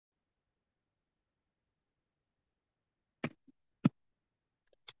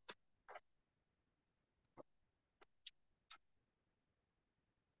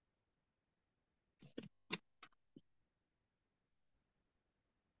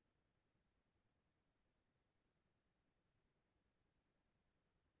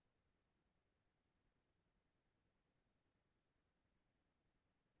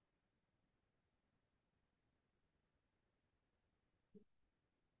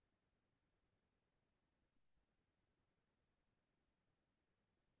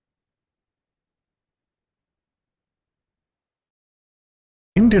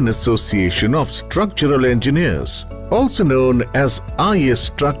Indian Association of Structural Engineers, also known as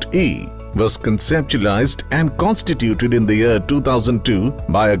IAS-Struct-E, was conceptualized and constituted in the year 2002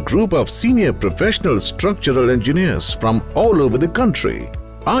 by a group of senior professional structural engineers from all over the country.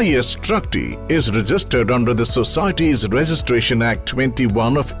 IAS-Struct-E is registered under the Societies Registration Act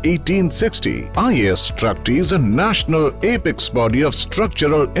 21 of 1860. IAS-Struct-E is a national apex body of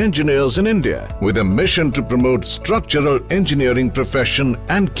structural engineers in India with a mission to promote structural engineering profession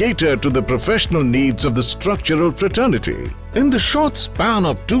and cater to the professional needs of the structural fraternity. In the short span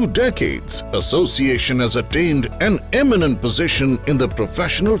of 2 decades, association has attained an eminent position in the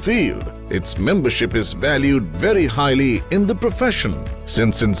professional field. Its membership is valued very highly in the profession.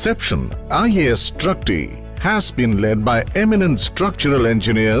 Since inception, IAS-Struct-E has been led by eminent structural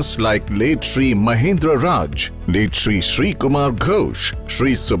engineers like late Shri Mahendra Raj, late Shri Kumar Ghosh,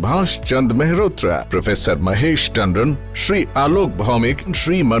 Shri Subhash Chand Mehrotra, Professor Mahesh Tandon, Shri Alok Bhaumik,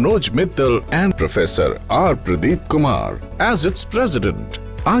 Shri Manoj Mittal and Professor R. Pradeep Kumar as its president.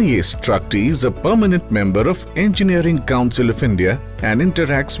 IAS-Struct-E is a permanent member of Engineering Council of India and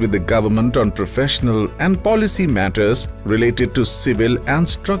interacts with the government on professional and policy matters related to civil and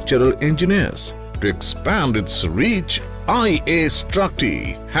structural engineers. To expand its reach,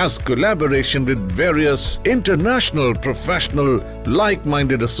 IAS-Struct-E has collaboration with various international professional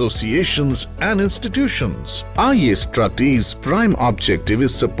like-minded associations and institutions. IAS-Struct-E's prime objective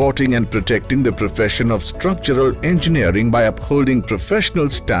is supporting and protecting the profession of structural engineering by upholding professional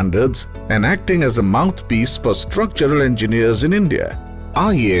standards and acting as a mouthpiece for structural engineers in India.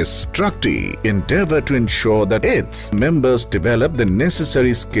 IAS-Struct-E endeavor to ensure that its members develop the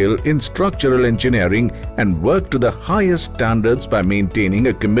necessary skill in structural engineering and work to the highest standards by maintaining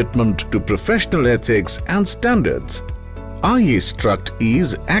a commitment to professional ethics and standards. IAS-Struct-E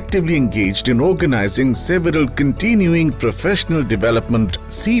is actively engaged in organizing several continuing professional development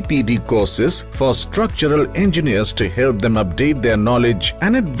 (CPD) courses for structural engineers to help them update their knowledge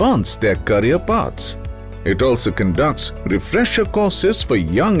and advance their career paths. It also conducts refresher courses for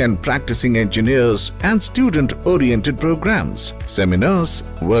young and practicing engineers and student-oriented programs. Seminars,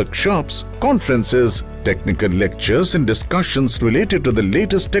 workshops, conferences, technical lectures and discussions related to the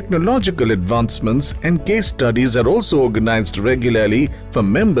latest technological advancements and case studies are also organized regularly for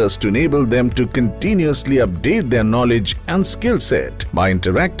members to enable them to continuously update their knowledge and skill set by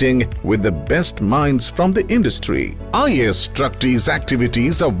interacting with the best minds from the industry. IAS-Struct-E's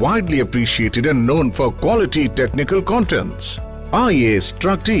activities are widely appreciated and known for quality technical contents.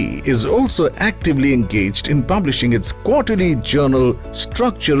 IAS-Struct-E is also actively engaged in publishing its quarterly journal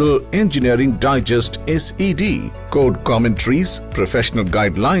Structural Engineering Digest (SED), code commentaries, professional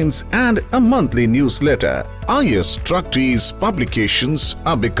guidelines and a monthly newsletter. IAS-Struct-E's publications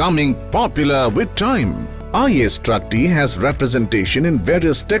are becoming popular with time. IAS-Struct-E has representation in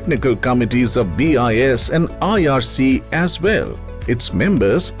various technical committees of BIS and IRC as well. Its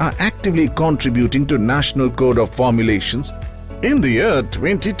members are actively contributing to National Code of Formulations. In the year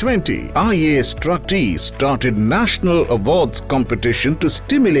 2020, IAS-Struct-E started National Awards competition to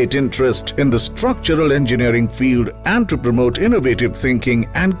stimulate interest in the structural engineering field and to promote innovative thinking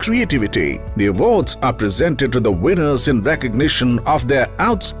and creativity. The awards are presented to the winners in recognition of their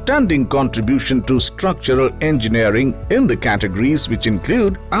outstanding contribution to structural engineering in the categories which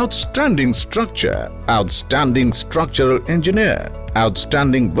include Outstanding Structure, Outstanding Structural Engineer,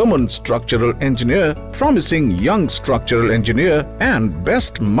 Outstanding Woman Structural Engineer, Promising Young Structural Engineer, and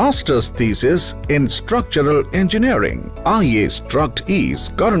Best Master's Thesis in Structural Engineering. IAS-Struct-E is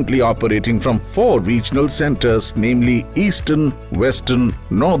currently operating from 4 regional centers, namely Eastern, Western,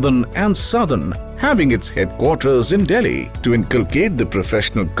 Northern and Southern, having its headquarters in Delhi to inculcate the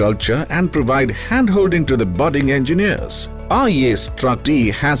professional culture and provide handholding to the budding engineers.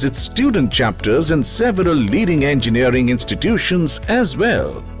 IAS-Struct-E has its student chapters in several leading engineering institutions as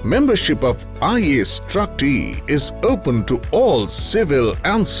well. Membership of IAS-Struct-E is open to all civil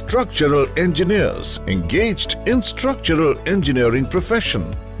and structural engineers engaged in structural engineering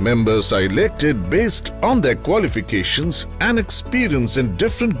profession. Members are elected based on their qualifications and experience in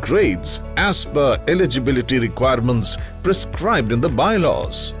different grades as per eligibility requirements prescribed in the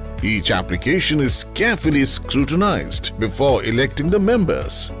bylaws. Each application is carefully scrutinized before electing the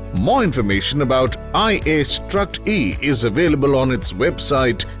members. More information about IAS-Struct-E is available on its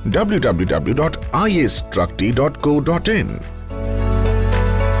website www.iasstruct-e.co.in.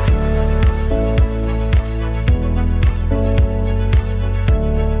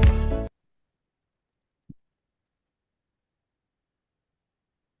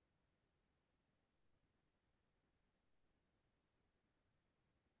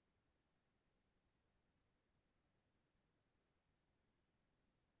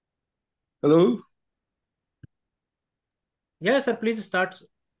 Hello, Yes, sir. Please start.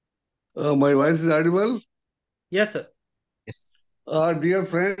 my voice is audible. Yes, sir. Yes. Dear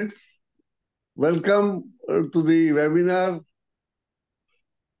friends, welcome to the webinar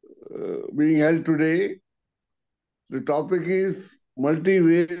being held today. The topic is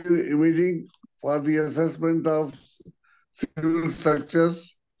multi-wave imaging for the assessment of civil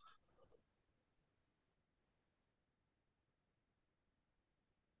structures.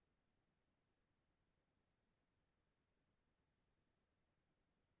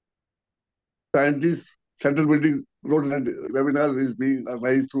 Scientists Central Building Road and webinar is being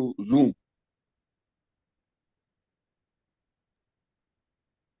organized through Zoom.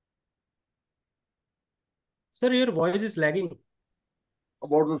 Sir, your voice is lagging.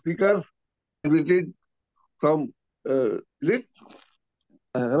 About the speaker, invited from is it?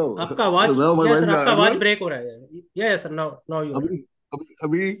 Hello. आपका आवाज Now my yes voice sir is आपका आवाज audible. Break हो रहा है. Yes sir, now you are.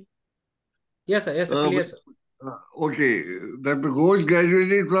 Abhi, Yes sir, clear sir. okay. Dr. Ghosh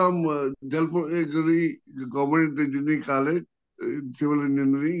graduated from Jalpaiguri Government Engineering College in Civil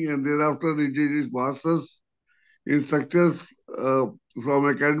Engineering, and thereafter he did his masters in structures from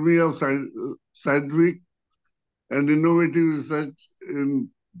Academy of Scientific and Innovative Research in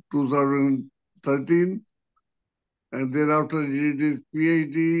 2013, and thereafter he did his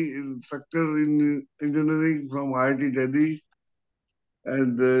PhD in structural engineering from IIT Delhi,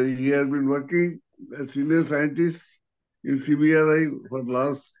 and he has been working as senior scientist in CBRI for the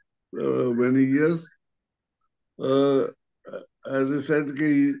last many years. As I said,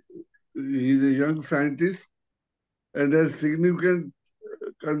 he is a young scientist and has significant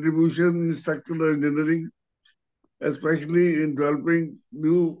contribution in structural engineering, especially in developing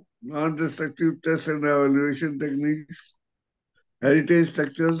new non-destructive test and evaluation techniques, heritage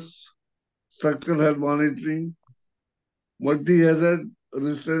structures, structural health monitoring, multi-hazard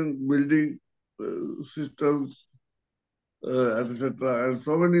resistant building systems, etc. And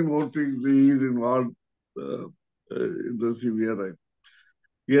so many more things he is involved in the CBRI.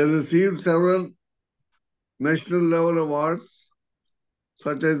 He has received several national level awards,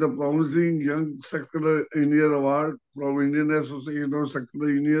 such as the Promising Young Structural Engineer Award from Indian Association of Structural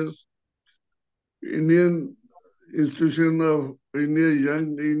Engineers, Indian Institution of India Young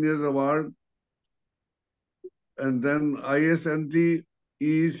Engineers Award, and then ISNT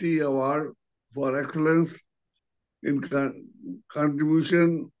EEC Award for Excellence in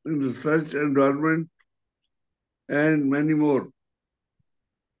Contribution in Research and Development, and many more.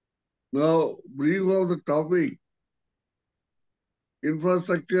 Now, brief of the topic.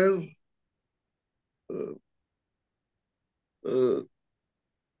 Infrastructure uh, uh,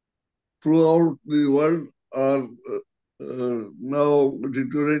 throughout the world are now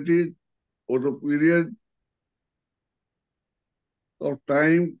deteriorated over the period of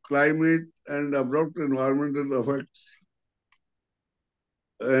time, climate, and abrupt environmental effects,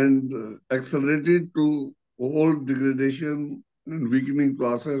 and accelerated to whole degradation and weakening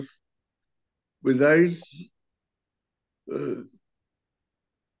process. Besides, uh,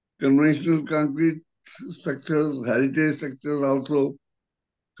 conventional concrete structures, heritage structures also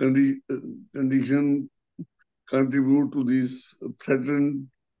condition contribute to these threatened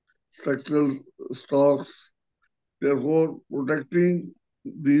structural stocks. Therefore, protecting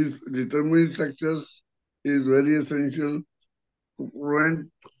these determined structures is very essential to prevent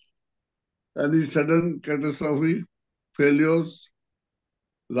any sudden catastrophic failures,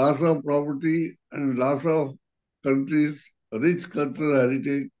 loss of property, and loss of country's rich cultural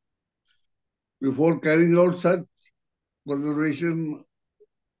heritage. Before carrying out such preservation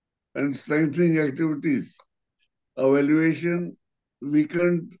and strengthening activities, evaluation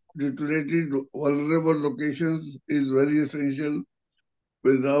weakened, deteriorated, vulnerable locations is very essential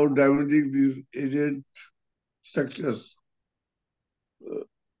without damaging these aged structures.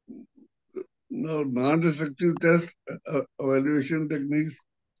 Now, non-destructive test evaluation techniques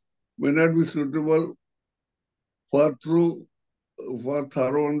may not be suitable for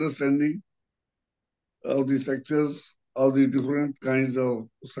thorough understanding of the structures of the different kinds of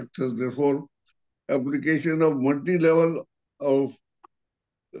structures. Therefore, application of multi-level of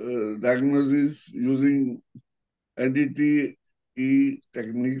diagnosis using NDT-E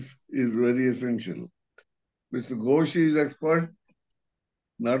techniques is very essential. Mr. Ghosh is expert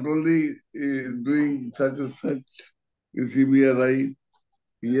not only doing such and such in CBRI,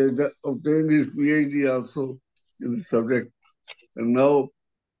 he has obtained his PhD also in the subject. And now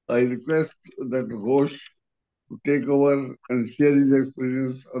I request that Ghosh to take over and share his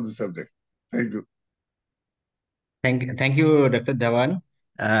experience on the subject. Thank you. Thank you, Dr. Dhawan.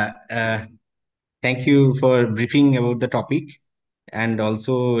 Uh, uh, Thank you for briefing about the topic. and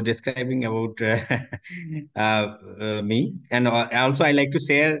also describing about me. And also, I like to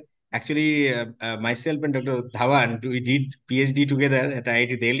share actually myself and Dr. Dhawan, we did PhD together at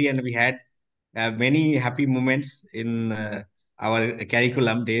IIT Delhi, and we had many happy moments in our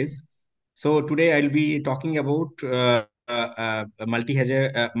curriculum days. So today I'll be talking about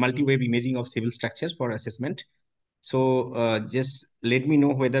multi-wave imaging of civil structures for assessment. So just let me know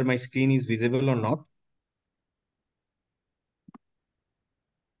whether my screen is visible or not.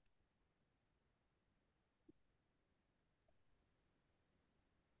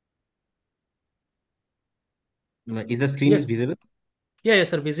 Is the screen is Yes. visible? Yeah,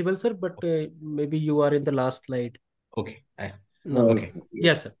 sir. Visible, sir. But maybe you are in the last slide. Okay. No. Okay.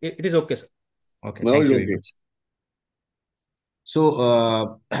 Yes, sir. It is okay, sir. Okay. Now Thank it's you very okay. much.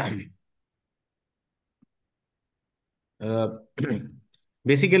 So uh,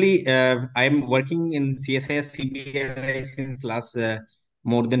 basically, I'm working in CSIS CBRI since last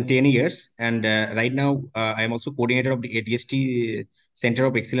more than 10 years. And right now, I'm also coordinator of the DST Center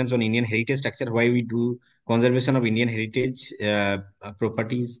of Excellence on Indian Heritage Structure, where we do conservation of Indian heritage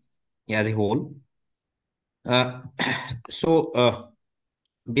properties as a whole. Uh, so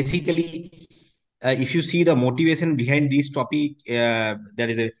basically, if you see the motivation behind this topic, there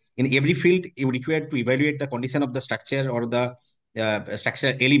is a in every field you require to evaluate the condition of the structure or the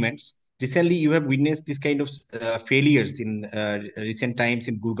structural elements. Recently, you have witnessed this kind of failures in recent times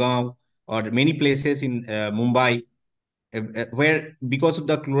in Gurgaon or many places in Mumbai, where because of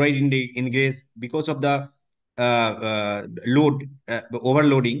the chloride ingress, because of the overloading,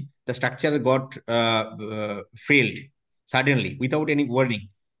 the structure got failed suddenly without any warning.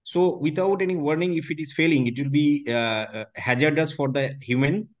 So without any warning, if it is failing, it will be hazardous for the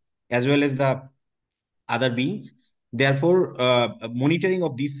human as well as the other beings. Therefore, monitoring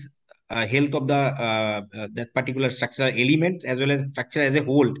of this health of the that particular structural element as well as structure as a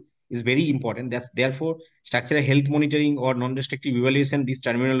whole is very important. That's therefore structural health monitoring or non-destructive evaluation. These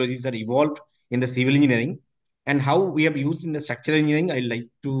terminologies are evolved in the civil engineering, and how we have used in the structural engineering. I like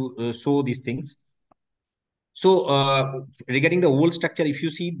to show these things. So, regarding the whole structure, if you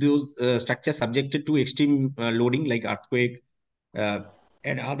see those structures subjected to extreme loading like earthquake uh,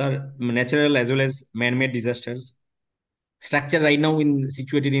 and other natural as well as man-made disasters, structure right now in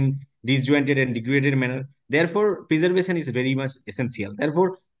situated in disjointed and degraded manner. Therefore, preservation is very much essential.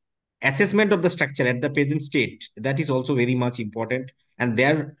 Therefore, assessment of the structure at the present state, that is also very much important, and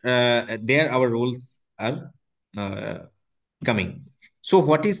there our roles are uh, coming. So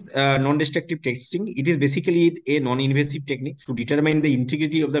what is non-destructive testing? It is basically a non-invasive technique to determine the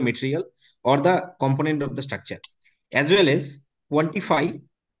integrity of the material or the component of the structure, as well as quantify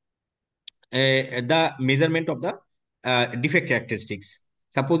the measurement of the defect characteristics.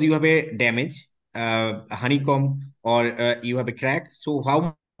 Suppose you have a damage, a honeycomb, or you have a crack. So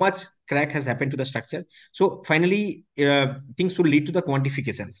how much crack has happened to the structure? So finally, things will lead to the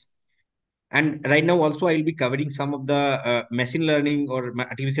quantifications. And right now, also, I will be covering some of the machine learning or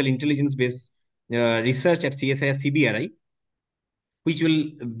artificial intelligence based research at CSIS CBRI, which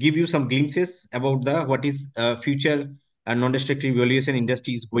will give you some glimpses about the what is future non-destructive evaluation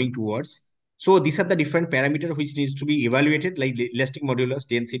industry is going towards. So these are the different parameters which needs to be evaluated, like elastic modulus,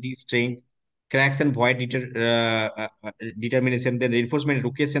 density, strength, cracks and void determination, then reinforcement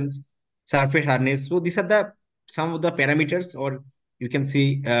locations, surface hardness. So these are the some of the parameters, or you can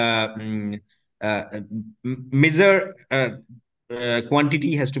see uh, measure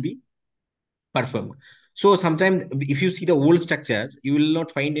quantity has to be performed. So sometimes if you see the old structure, you will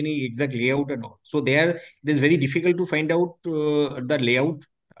not find any exact layout and all. So there it is very difficult to find out the layout,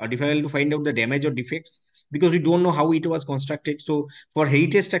 difficult to find out the damage or defects because we don't know how it was constructed. So for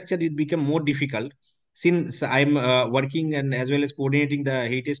heritage structure, it become more difficult since I'm working and as well as coordinating the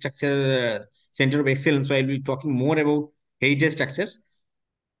heritage structure center of excellence. So I'll be talking more about heritage structures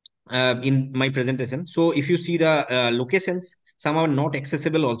in my presentation. So if you see the locations, some are not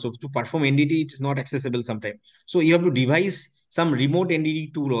accessible also. To perform NDT, it is not accessible sometimes. So you have to devise some remote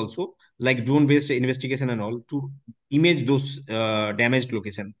NDT tool also, like drone-based investigation and all, to image those damaged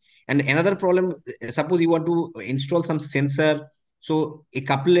locations. And another problem, suppose you want to install some sensor, so a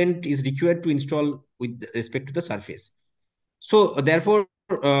couplant is required to install with respect to the surface. So therefore,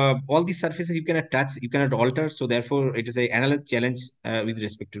 all these surfaces you cannot touch, you cannot alter. So therefore, it is a another challenge with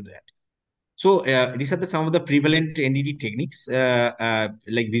respect to that. So these are some of the prevalent NDT techniques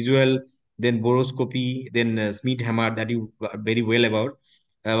like visual, then boroscopy, then Smith hammer that you are very well about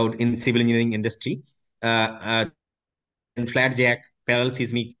in civil engineering industry. Then flat jack, parallel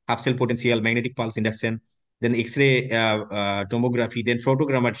seismic, half cell potential, magnetic pulse induction, then X-ray tomography, then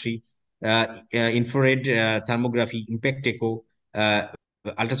photogrammetry, infrared thermography, impact echo,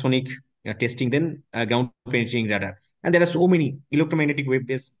 ultrasonic testing, then ground penetrating radar. And there are so many electromagnetic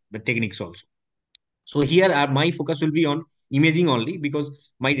wave-based techniques also. So here my focus will be on imaging only,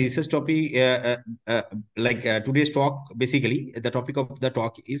 because my research topic, today's talk, basically the topic of the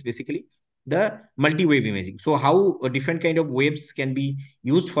talk is basically the multi-wave imaging. So how different kind of waves can be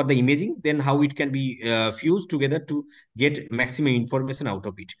used for the imaging, then how it can be fused together to get maximum information out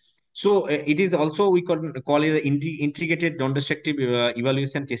of it. So it is also, we call it integrated non-destructive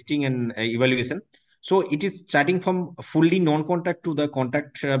evaluation, testing and evaluation. So it is starting from fully non-contact to the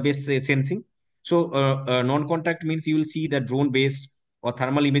contact based sensing. So non-contact means you will see the drone-based or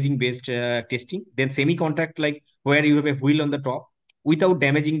thermal imaging-based testing. Then semi-contact, like where you have a wheel on the top without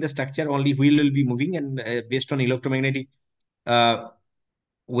damaging the structure, only wheel will be moving, and based on electromagnetic uh,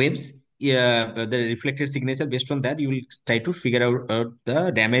 waves, the reflected signature, based on that, you will try to figure out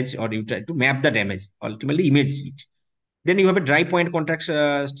the damage, or you try to map the damage, ultimately image it. Then you have a dry point contact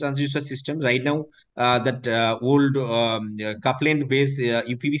transducer system. Right now, that old coupland based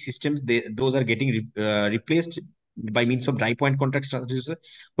UPV systems, those are getting replaced by means of dry point contact transducer,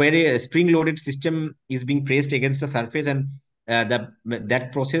 where a spring loaded system is being placed against the surface, and that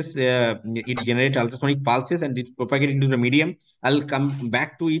process, it generates ultrasonic pulses and it propagates into the medium. I'll come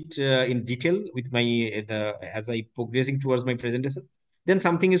back to it in detail with my as I progressing towards my presentation. Then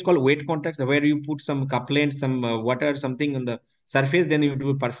something is called wet contact, where you put some couplant, some water, something on the surface. Then you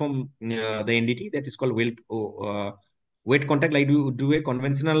do perform the NDT. That is called wet contact, like you do a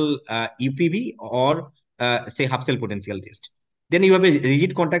conventional UPV or say half cell potential test. Then you have a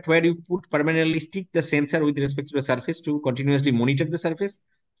rigid contact, where you put permanently stick the sensor with respect to the surface to continuously monitor the surface.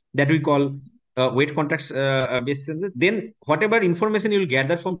 That we call wet contact based sensor. Then whatever information you will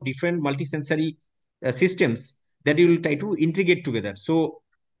gather from different multisensory systems, that you will try to integrate together. So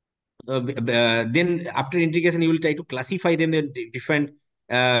then after integration, you will try to classify them in different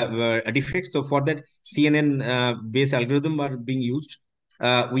defects. So for that, CNN based algorithm are being used.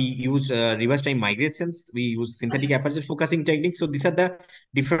 We use reverse time migrations. We use synthetic aperture focusing techniques. So these are the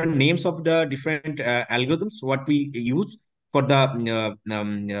different names of the different algorithms what we use for the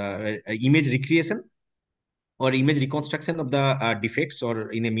image recreation or image reconstruction of the defects,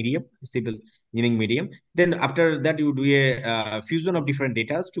 or in a medium, civil engineering medium. Then after that, you do a fusion of different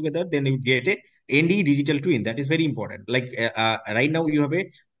data together. Then you get a ND digital twin. That is very important. Like right now, you have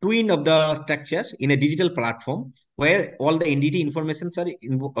a twin of the structure in a digital platform, where all the NDT informations are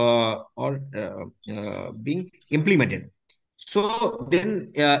being implemented. So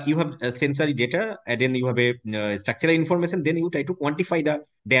then you have sensory data, and then you have a structural information. Then you try to quantify the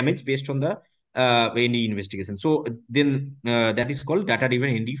damage based on the ND investigation. So then that is called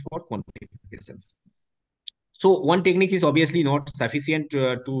data-driven ND for quantifications. So one technique is obviously not sufficient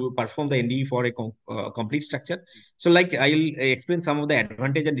to perform the ND for a complete structure. So like I'll explain some of the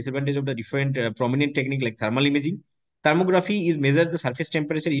advantage and disadvantage of the different prominent technique, like thermal imaging. Thermography is measures the surface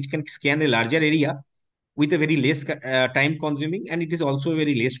temperature. It can scan a larger area with a very less time consuming, and it is also a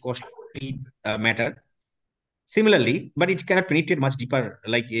very less costly matter. Similarly, but it cannot penetrate much deeper.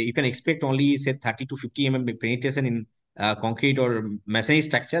 Like you can expect only say 30 to 50 penetration in concrete or masonry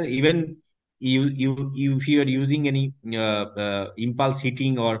structure. Even if you are using any impulse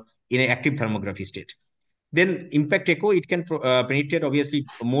heating or in an active thermography state. Then impact echo, it can penetrate obviously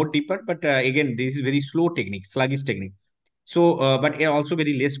more deeper, but again, this is very slow technique, sluggish technique. So, but also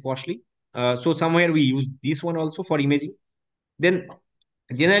very less costly. So somewhere we use this one also for imaging. Then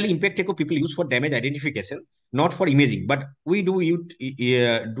generally, impact echo people use for damage identification, not for imaging, but we do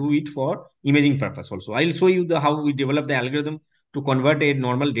it for imaging purpose also. I'll show you how we develop the algorithm to convert a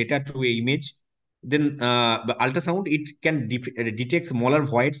normal data to a image. Then the ultrasound, it can detect smaller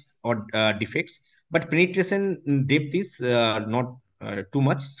voids or defects, but penetration depth is not too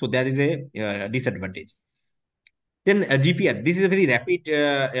much, so there is a disadvantage. Then GPR, this is a very rapid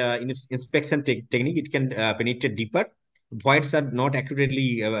inspection technique. It can penetrate deeper. Voids are not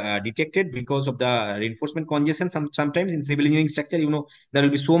accurately detected because of the reinforcement congestion. Sometimes in civil engineering structure, there will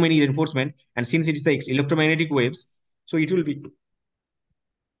be so many reinforcement, and since it is the electromagnetic waves, so it will be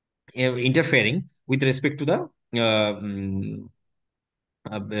interfering with respect to the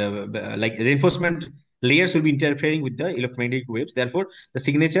like reinforcement layers will be interfering with the electromagnetic waves. Therefore, the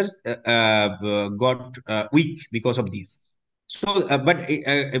signatures got weak because of these. So, but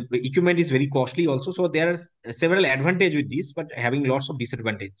equipment is very costly also. So there are several advantages with this, but having lots of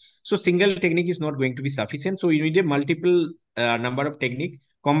disadvantage. So single technique is not going to be sufficient. So you need a multiple number of technique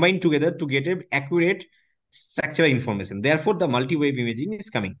combined together to get a accurate structural information. Therefore, the multi-wave imaging is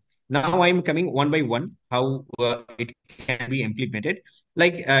coming. Now I'm coming one by one how it can be implemented.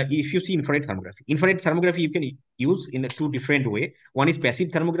 Like if you see infrared thermography, you can use in a two different way. One is passive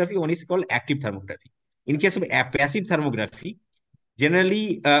thermography, one is called active thermography. In case of passive thermography,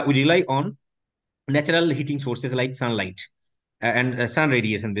 generally we rely on natural heating sources like sunlight and sun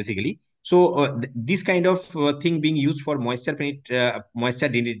radiation basically. So this kind of thing being used for moisture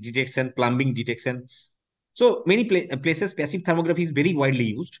detection, plumbing detection. So many places passive thermography is very widely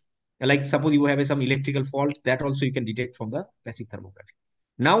used. Like suppose you have some electrical fault, that also you can detect from the passive thermography.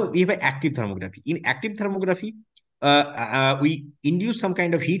 Now we have an active thermography. In active thermography, we induce some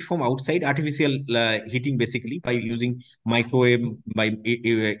kind of heat from outside, artificial heating basically by using microwave, by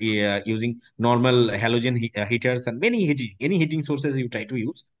using normal halogen heaters and any heating sources you try to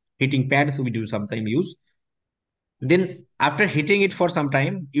use. Heating pads we do sometimes use. Then after heating it for some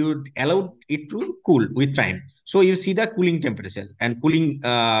time, you would allow it to cool with time. So you see the cooling temperature and cooling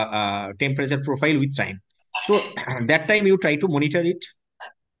temperature profile with time. So that time you try to monitor it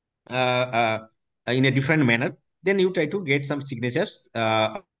in a different manner. Then you try to get some signatures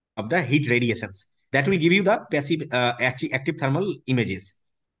of the heat radiations. That will give you the passive active thermal images.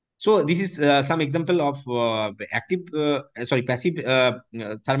 So this is some example of passive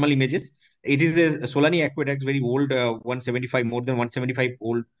thermal images. It is a Solani aqueduct, very old, 175, more than 175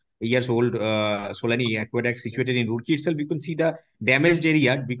 years old Solani aqueduct situated in Roorkee itself. You can see the damaged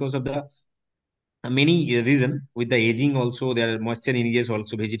area because of the many reason. With the aging also, there are moisture in areas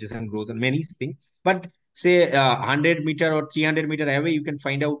also, vegetation grows and many things. But say 100-meter or 300-meter away, you can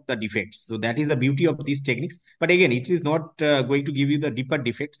find out the defects. So that is the beauty of these techniques. But again, it is not going to give you the deeper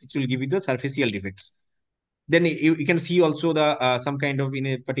defects. It will give you the superficial defects. Then you can see also the some kind of, in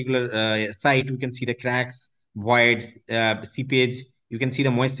a particular site, you can see the cracks, voids, seepage. You can see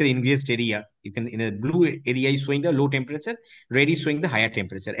the moisture ingressed area. You can, in a blue area is showing the low temperature, red is showing the higher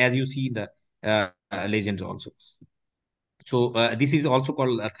temperature, as you see in the legends also. So this is also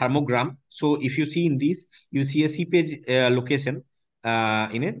called a thermogram. So if you see in this, you see a seepage location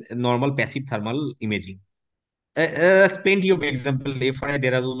in a normal passive thermal imaging. Plenty of example. FRI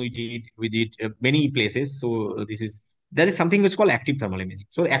Dehradun we did many places. So there is something which is called active thermal imaging.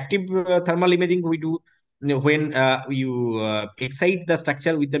 So active thermal imaging we do when you excite the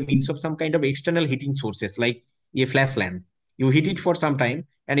structure with the means of some kind of external heating sources like a flash lamp. You heat it for some time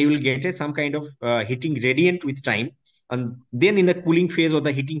and you will get some kind of heating gradient with time. And then in the cooling phase or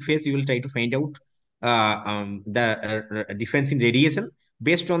the heating phase, you will try to find out the difference in radiation.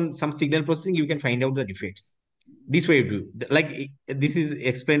 Based on some signal processing, you can find out the defects. This way you do, like this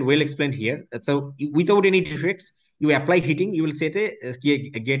is well explained here. So without any defects, you apply heating, you will get a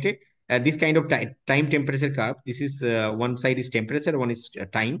this kind of time temperature curve. This is one side is temperature, one is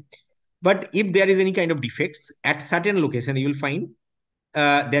time. But if there is any kind of defects at certain location, you will find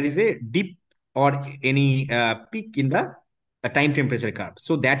there is a dip or any peak in the time temperature curve.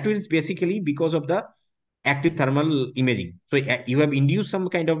 So that is basically because of the active thermal imaging. So you have induced some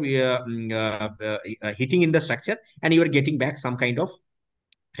kind of heating in the structure and you are getting back some kind of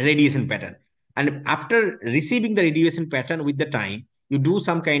radiation pattern. And after receiving the radiation pattern with the time, you do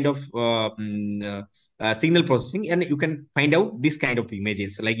some kind of signal processing and you can find out this kind of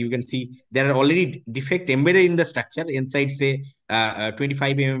images. Like you can see there are already defect embedded in the structure inside, say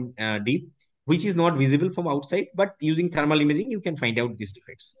 25 mm deep, which is not visible from outside, but using thermal imaging, you can find out these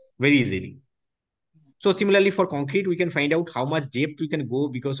defects very easily. So similarly for concrete, we can find out how much depth we can go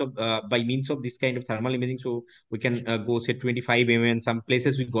because of by means of this kind of thermal imaging. So we can go say 25 mm. Some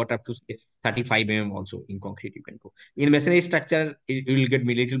places we got up to say 35 mm also in concrete you can go. In masonry structure, it will get a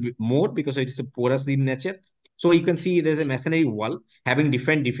little bit more because it's a porous in nature. So you can see there's a masonry wall having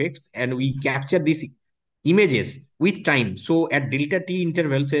different defects and we capture these images with time. So at delta t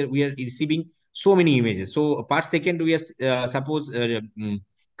intervals, we are receiving so many images. So per second, we are suppose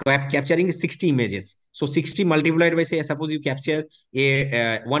capturing 60 images. So 60 multiplied by, say, suppose you capture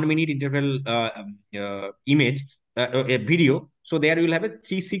a 1 minute interval image, a video. So there you will have a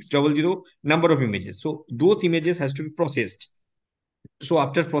 3600 number of images. So those images has to be processed. So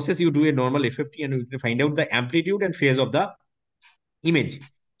after process, you do a normal FFT and you can find out the amplitude and phase of the image.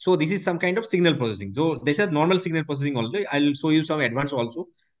 So this is some kind of signal processing. So this is normal signal processing also. I'll show you some advanced also.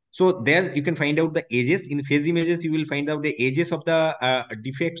 So there you can find out the edges. In phase images, you will find out the edges of the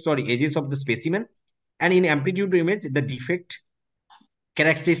defects or edges of the specimen. And in amplitude image, the defect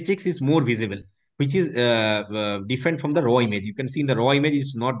characteristics is more visible, which is different from the raw image. You can see in the raw image,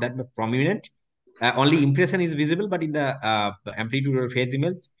 it's not that prominent. Only impression is visible, but in the amplitude or phase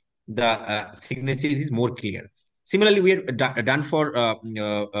image, the signature is more clear. Similarly, we have done for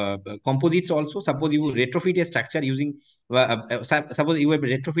composites also. Suppose you retrofit a structure using, suppose you have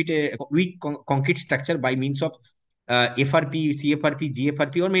retrofit a weak concrete structure by means of FRP, CFRP,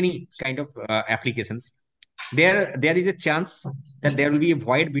 GFRP, or many kind of applications. there is a chance that there will be a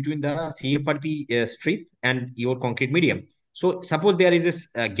void between the CFRP strip and your concrete medium. So suppose there is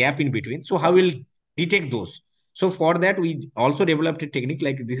a gap in between. So how will detect those? So for that, we also developed a technique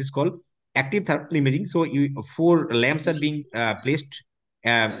like this is called active thermal imaging. So four lamps are being placed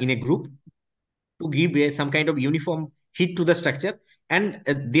in a group to give some kind of uniform heat to the structure. And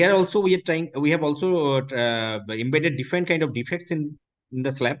there also we have also embedded different kind of defects in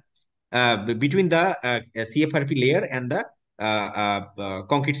the slab between the CFRP layer and the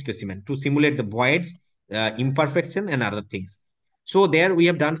concrete specimen to simulate the voids, imperfection, and other things. So there we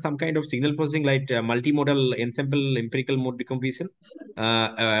have done some kind of signal processing like multimodal ensemble empirical mode decomposition,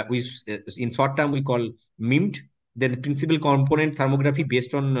 which in short term we call MIMD. Then the principal component thermography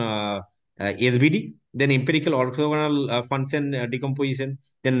based on SVD, then empirical orthogonal function decomposition,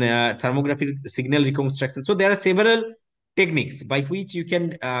 then thermographic signal reconstruction. So there are several techniques by which you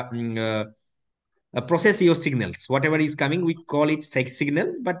can process your signals. Whatever is coming, we call it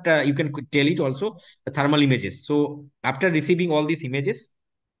signal, but you can tell it also thermal images. So after receiving all these images,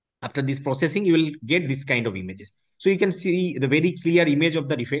 after this processing, you will get this kind of images. So you can see the very clear image of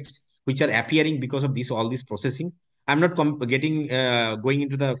the defects which are appearing because of this all this processing. I'm not going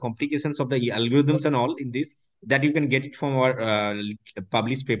into the complications of the algorithms and all in this, that you can get it from our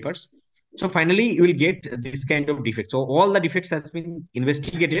published papers. So finally, you will get this kind of defect. So all the defects has been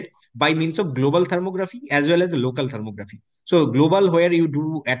investigated by means of global thermography as well as local thermography. So global, where you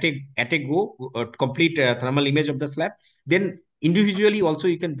do at a go complete thermal image of the slab. Then individually also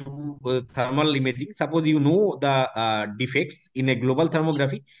you can do thermal imaging. Suppose you know the defects in a global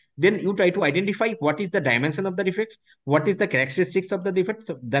thermography, then you try to identify what is the dimension of the defect, what is the characteristics of the defect.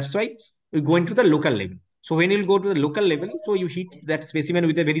 So that's why you go into the local level. So when you go to the local level, so you heat that specimen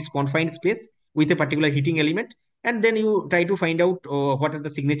with a very confined space with a particular heating element, and then you try to find out what are the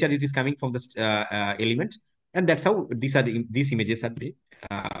signature it is coming from the element, and that's how these images are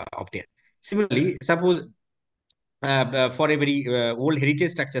obtained. Similarly, suppose for a very old heritage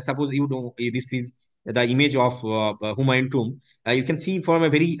structure, suppose you know this is the image of Humayun tomb. You can see from a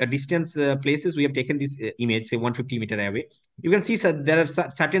very distance places we have taken this image, say 150-meter away. You can see there are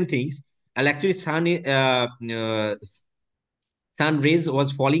certain things. Actually, sun rays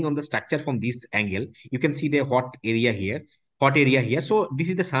was falling on the structure from this angle. You can see the hot area here. So this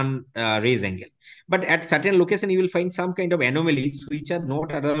is the sun rays angle. But at certain location, you will find some kind of anomalies which are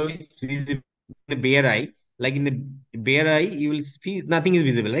not otherwise visible in the bare eye. Like in the bare eye, you will see nothing is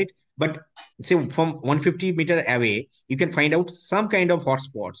visible, right? But say from 150-meter away, you can find out some kind of hot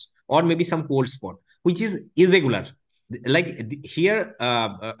spots or maybe some cold spot, which is irregular. Like here,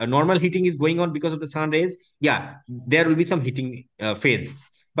 a normal heating is going on because of the sun rays. Yeah, there will be some heating phase.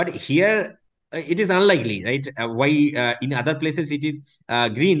 But here, it is unlikely, right? Why in other places it is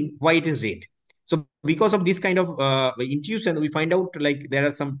green, why it is red? So because of this kind of intuition, we find out like there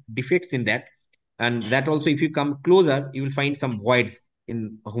are some defects in that. And that also, if you come closer, you will find some voids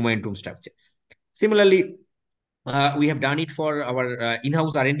in Humayun tomb structure. Similarly, we have done it for our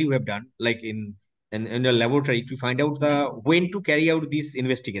in-house R&D. We have done like in the laboratory to find out the when to carry out this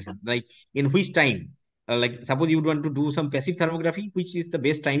investigation, like in which time. Like suppose you want to do some passive thermography, which is the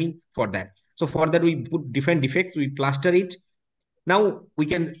best timing for that. So for that, we put different defects, we plaster it. Now we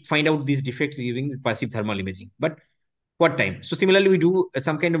can find out these defects using passive thermal imaging. But what time? So similarly, we do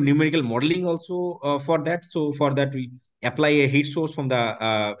some kind of numerical modeling also for that. So for that, we apply a heat source from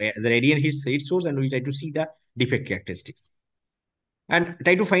the radiant heat source, and we try to see the defect characteristics and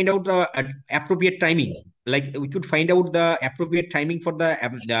try to find out the appropriate timing. Like we could find out the appropriate timing for the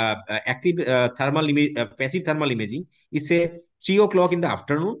active passive thermal imaging is say 3 o'clock in the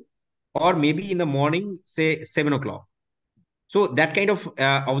afternoon or maybe in the morning, say 7 o'clock. So that kind of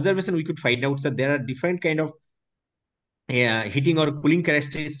observation we could find out that there are different kind of heating or cooling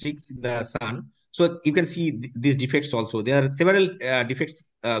characteristics in the sun. So you can see these defects also. There are several defects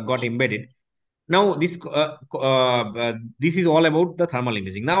got embedded. Now this is all about the thermal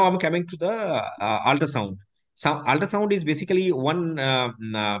imaging. Now I'm coming to the ultrasound. So ultrasound is basically one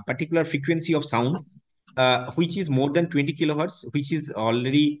particular frequency of sound which is more than 20 kilohertz, which is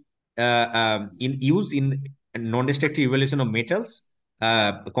already in use in non-destructive evaluation of metals,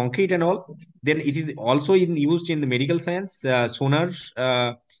 concrete and all. Then it is also used in the medical science, sonar,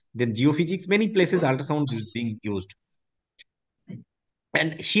 then geophysics. Many places ultrasound is being used.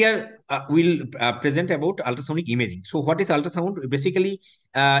 And here we'll present about ultrasonic imaging. So what is ultrasound? Basically,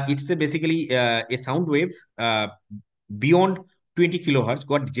 it's basically a sound wave beyond 20 kilohertz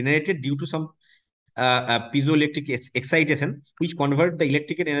got generated due to some piezoelectric excitation, which convert the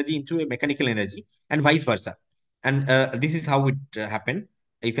electrical energy into a mechanical energy and vice versa. And this is how it happened.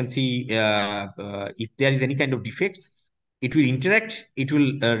 you can see if there is any kind of defects, it will interact, it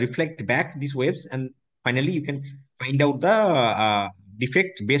will reflect back these waves, and finally you can find out the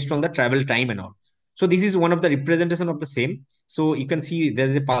defect based on the travel time and all. So this is one of the representation of the same. So you can see there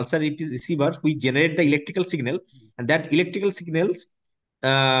is a pulsar receiver which generate the electrical signal, and that electrical signals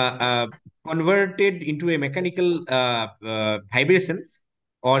converted into a mechanical vibrations,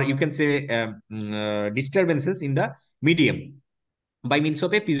 or you can say disturbances in the medium by means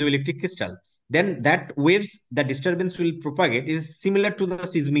of a piezoelectric crystal. Then that waves, the disturbance will propagate is similar to the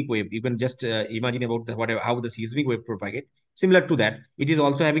seismic wave. You can just imagine about the whatever how the seismic wave propagate. Similar to that, it is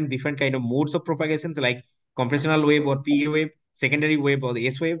also having different kind of modes of propagations like compressional wave or PA wave, secondary wave or the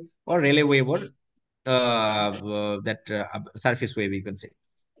S wave, or relay wave, or that surface wave, you can say.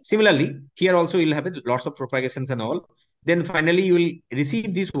 Similarly, here also you'll have lots of propagations and all. Then finally, you will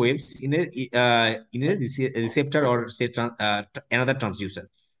receive these waves in a receptor, or say another transducer.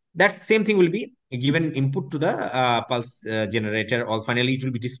 That same thing will be given input to the pulse generator, or finally it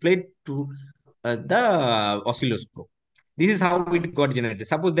will be displayed to the oscilloscope. This is how it got generated.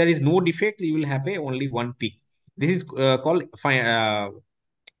 Suppose there is no defect, you will have only one peak. This is called FFT,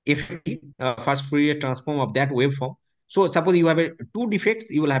 first Fourier transform of that waveform. So suppose you have two defects,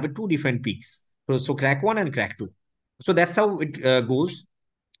 you will have two different peaks. So crack 1 and crack 2. So that's how it goes.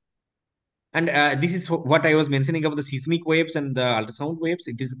 And this is what I was mentioning about the seismic waves and the ultrasound waves.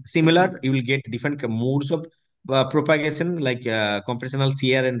 It is similar. You will get different modes of propagation, like compressional,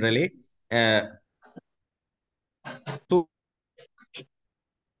 shear, and relay. So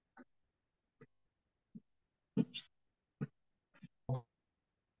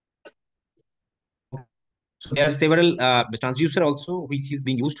there are several transducer also, which is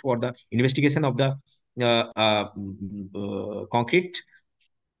being used for the investigation of the concrete.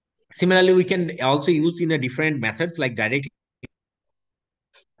 Similarly, we can also use in a different methods like direct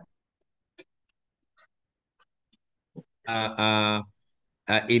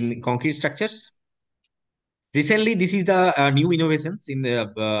in concrete structures. Recently, this is the new innovations in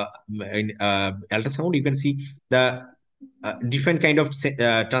the ultrasound. You can see the different kind of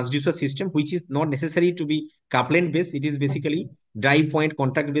transducer system, which is not necessary to be couplant based. It is basically dry point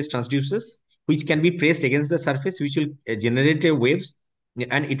contact based transducers, which can be pressed against the surface, which will generate waves,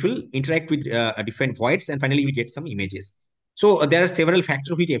 and it will interact with different voids, and finally we get some images. So there are several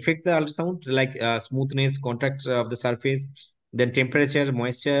factors which affect the ultrasound, like smoothness, contact of the surface, then temperature,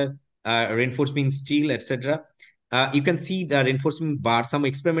 moisture, reinforcement steel, etc. You can see the reinforcement bar. Some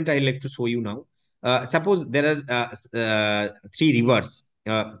experiment I like to show you now. Suppose there are three rivers.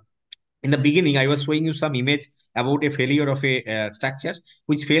 In the beginning, I was showing you some image about a failure of a structure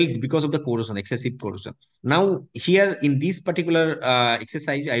which failed because of the corrosion, excessive corrosion. Now, here in this particular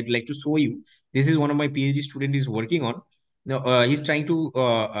exercise, I'd like to show you. This is one of my PhD student is working on. Now, he's trying to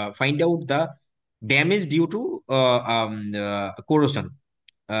find out the damage due to corrosion.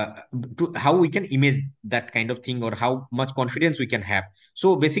 To how we can image that kind of thing, or how much confidence we can have.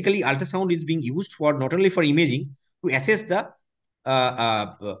 So basically, ultrasound is being used for not only for imaging, to assess the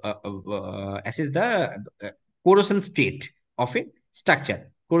corrosion state of a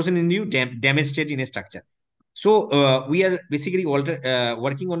structure, corrosion in new damage state in a structure. So we are basically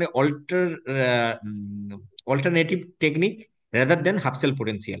working on alternative technique rather than half cell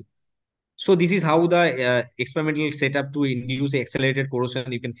potential. So this is how the experimental setup to induce accelerated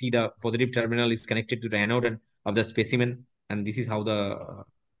corrosion. You can see the positive terminal is connected to the anode of the specimen, and this is how the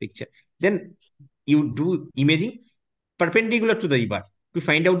picture. Then you do imaging perpendicular to the river to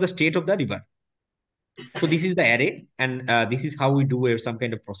find out the state of the river. So this is the array, and this is how we do some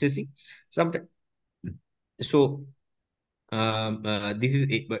kind of processing. So this is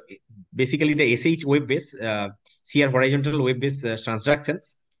basically the SH wave base, shear horizontal wave base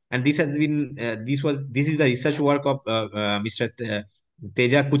transductions. And this has been this is the research work of Mr.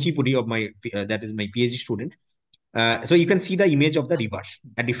 Teja Kuchipudi of my that is my PhD student. So you can see the image of the river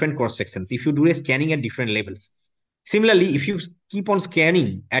at different cross sections if you do a scanning at different levels. Similarly, if you keep on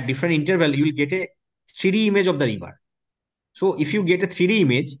scanning at different interval, you will get a 3D image of the river. So if you get a 3D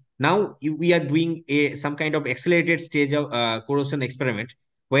image, now we are doing some kind of accelerated stage of corrosion experiment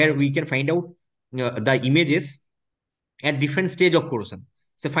where we can find out the images at different stage of corrosion.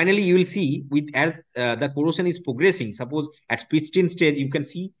 So finally, you will see as the corrosion is progressing. Suppose at pristine stage, you can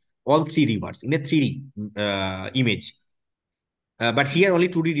see all three rivers in a 3D image. But here only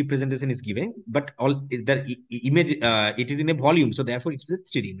 2D representation is given, but all the image it is in a volume, so therefore it is a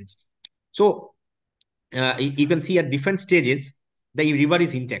 3D image. So you can see at different stages the river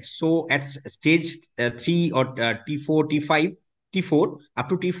is intact. So at stage 3 or T4, T5, T4 up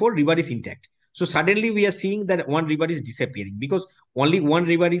to T4, river is intact. So suddenly we are seeing that one river is disappearing because only one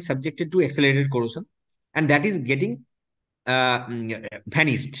river is subjected to accelerated corrosion, and that is getting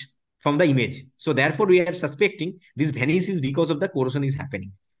vanished from the image. So therefore, we are suspecting this vanish is because of the corrosion is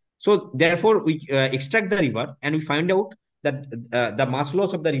happening. So therefore, we extract the river and we find out that the mass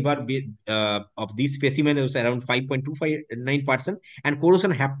loss of the river of this specimen was around 5.259%, and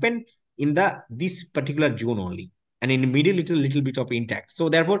corrosion happened in this particular zone only, and in the middle it is a little bit of intact. So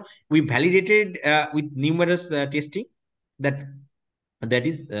therefore, we validated with numerous testing that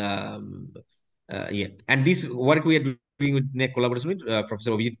is yeah. And this work we are doing with in a collaboration with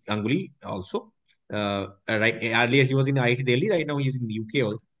Professor Abhijit Ganguly also. Right earlier he was in IIT Delhi. Right now he is in the UK.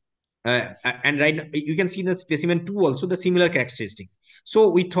 Also. And right now you can see the specimen 2 also the similar characteristics. So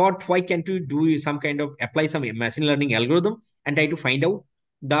we thought, why can't we do some kind of apply some machine learning algorithm and try to find out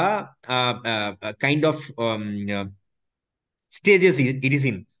the kind of stages it is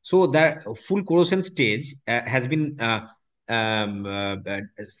in. So the full corrosion stage has been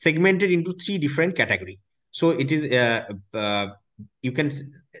segmented into 3 different categories. So it is you can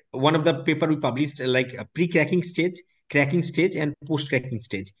one of the paper we published like a pre-cracking stage, cracking stage, and post-cracking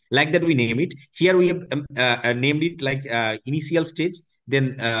stage. Like that we name it. Here we have named it like initial stage.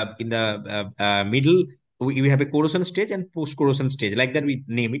 Then in the middle we have a corrosion stage and post-corrosion stage. Like that we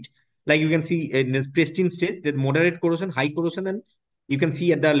name it. Like you can see in this pristine stage, the moderate corrosion, high corrosion, and you can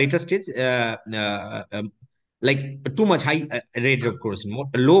see at the later stage, like too much high rate of corrosion,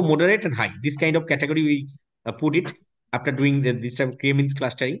 low, moderate, and high. This kind of category we put it after doing this type of K-means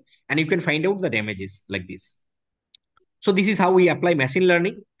clustering, and you can find out the damages like this. So this is how we apply machine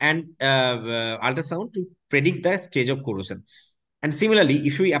learning and ultrasound to predict the stage of corrosion. And similarly,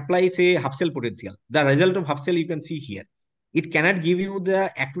 if we apply, say, Hubsel potential, the result of Hubsel you can see here. It cannot give you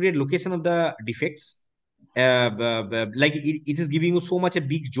the accurate location of the defects. Like it is giving you so much a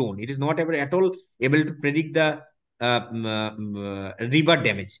big zone. It is not ever at all able to predict the river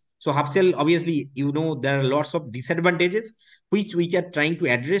damage. So Hubsel, obviously, there are lots of disadvantages which we are trying to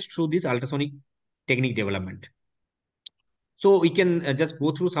address through this ultrasonic technique development. So we can just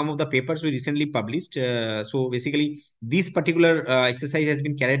go through some of the papers we recently published. So basically, this particular exercise has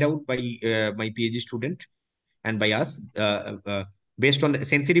been carried out by my PhD student and by us based on the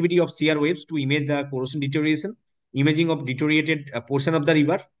sensitivity of CR waves to image the corrosion deterioration, imaging of deteriorated portion of the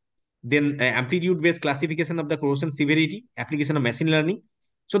river, then amplitude-based classification of the corrosion severity, application of machine learning.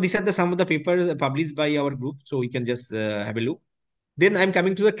 So these are some of the papers published by our group. So we can just have a look. Then I'm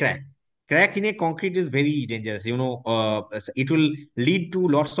coming to the crack. Crack in a concrete is very dangerous. It will lead to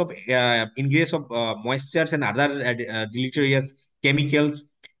lots of ingress of moistures and other deleterious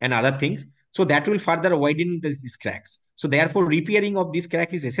chemicals and other things. So that will further widen these cracks. So therefore, repairing of this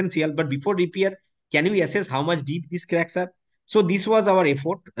crack is essential. But before repair, can we assess how much deep these cracks are? So this was our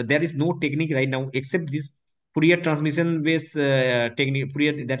effort. There is no technique right now except this Fourier transmission based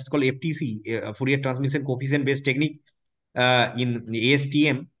technique. That's called FTC, Fourier transmission coefficient based technique in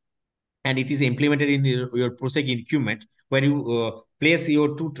ASTM, and it is implemented in your PROSEC equipment where you place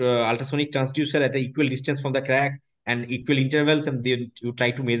your two ultrasonic transducer at an equal distance from the crack and equal intervals, and then you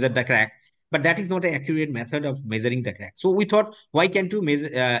try to measure the crack. But that is not an accurate method of measuring the crack. So we thought, why can't you measure,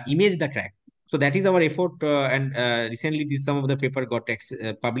 image the crack? So that is our effort, and recently some of the paper got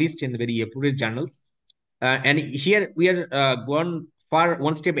published in the very appropriate journals. And here we are gone far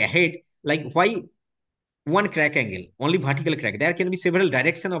one step ahead. Like, why one crack angle, only vertical crack? There can be several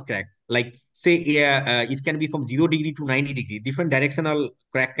direction of crack. Like say, it can be from 0 degree to 90 degree. Different directional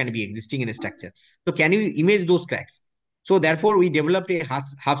crack can be existing in a structure. So can you image those cracks? So therefore, we developed a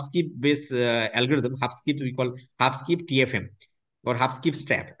Hubskip based algorithm. Hubskip we call Hubskip TFM or Hubskip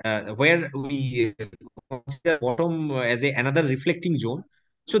strap, where we consider bottom as another reflecting zone.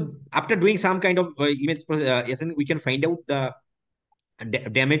 So after doing some kind of image process, we can find out the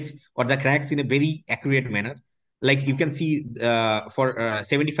damage or the cracks in a very accurate manner. Like you can see for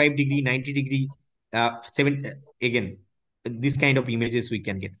 75 degree, 90 degree, again, this kind of images we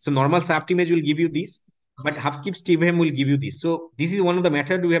can get. So normal shaft image will give you this, but Hubskip TFM will give you this. So this is one of the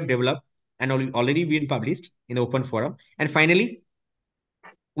methods we have developed and already been published in the open forum. And finally,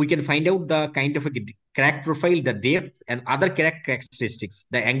 we can find out the kind of a crack profile, the depth, and other crack characteristics,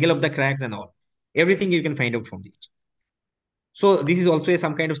 the angle of the cracks and all. Everything you can find out from this. So this is also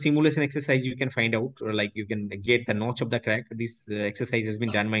some kind of simulation exercise you can find out, or like you can get the notch of the crack. This exercise has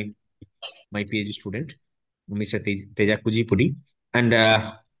been done by my PhD student, Mr. Teja Kujipudi. And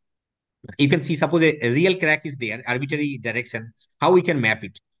you can see, suppose a real crack is there, arbitrary direction, how we can map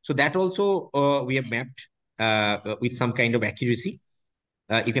it. So that also we have mapped with some kind of accuracy.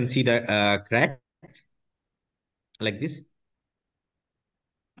 You can see the crack like this.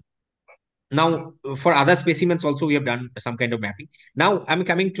 Now, for other specimens also, we have done some kind of mapping. Now, I'm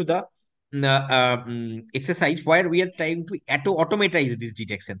coming to the exercise where we are trying to automatize this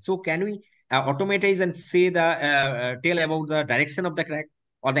detection. So, can we automatize and say the tell about the direction of the crack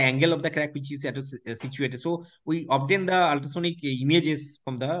or the angle of the crack which is situated? So, we obtain the ultrasonic images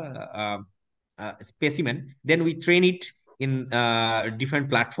from the specimen, then we train it in different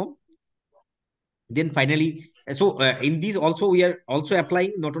platform. Then finally, in these also we are also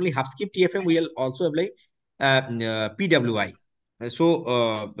applying not only Hubscape TFM, we will also apply PWI.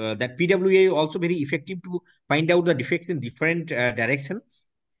 That PWI is also very effective to find out the defects in different directions.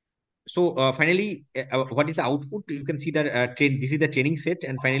 So finally, what is the output? You can see that this is the training set,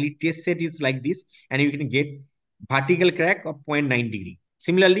 and finally test set is like this, and you can get vertical crack of 0.9 degree.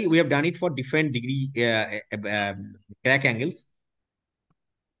 Similarly, we have done it for different degree crack angles.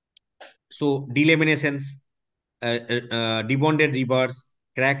 So delaminations, debonded rebars,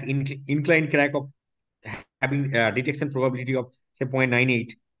 inclined crack of having detection probability of say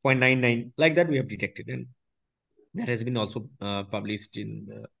 0.98, 0.99, like that we have detected, and that has been also published in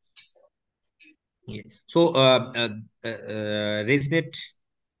the. Yeah. So ResNet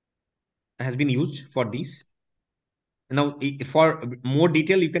has been used for this. Now, for more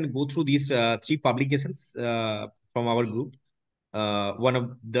detail, you can go through these three publications from our group. One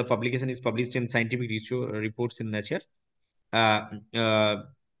of the publication is published in Scientific Reports in Nature.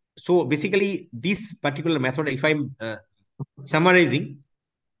 So basically, this particular method, if I'm summarizing,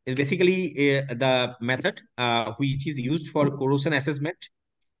 is basically the method which is used for corrosion assessment.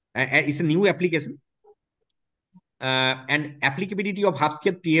 And it's a new application. And applicability of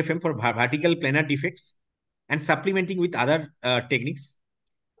Hubscape TFM for vertical planar defects and supplementing with other techniques.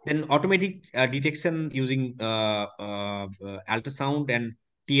 Then automatic detection using ultrasound and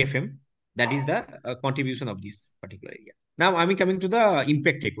TFM. That is the contribution of this particular area. Now I'm coming to the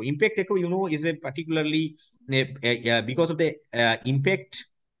impact echo. Impact echo, is a particularly because of the impact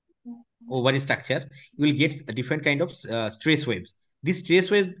over structure, you will get a different kind of stress waves. These stress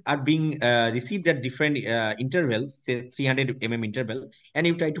waves are being received at different intervals, say 300 interval, and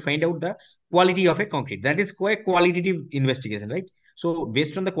you try to find out the quality of a concrete. That is quite qualitative investigation, right? So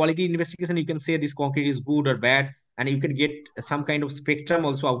based on the quality investigation, you can say this concrete is good or bad, and you can get some kind of spectrum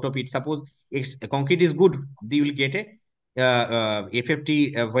also out of it. Suppose if concrete is good, you will get a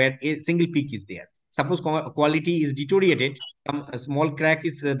FFT where a single peak is there. Suppose quality is deteriorated, some small crack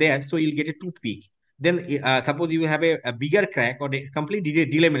is there, so you'll get a tooth peak. Then suppose you have a bigger crack or a complete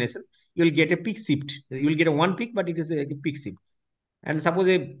delamination, you'll get a peak shift. You'll get a one peak, but it is a peak shift. And suppose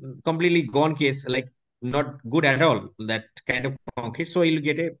a completely gone case, like not good at all, that kind of concrete, so you'll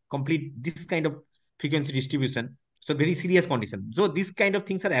get a complete this kind of frequency distribution. So very serious condition. So these kind of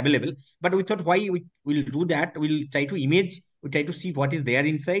things are available, but we thought why we will do that. We'll try to image, we try to see what is there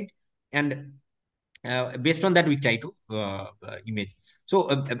inside, and based on that we try to image. So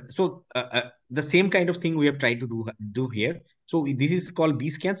the same kind of thing we have tried to do here. So this is called B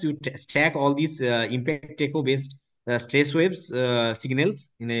scans. You stack all these impact echo based stress waves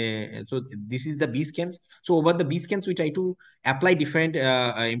signals in a. So this is the B scans. So over the B scans we try to apply different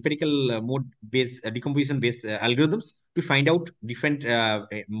empirical mode based decomposition based algorithms to find out different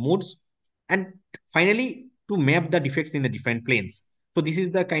modes, and finally to map the defects in the different planes. So this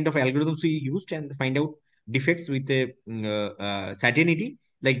is the kind of algorithms we used and find out defects with a certainty.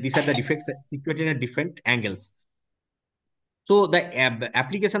 Like these are the defects situated at different angles. So the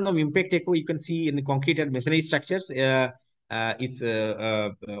application of impact echo, you can see in the concrete and masonry structures is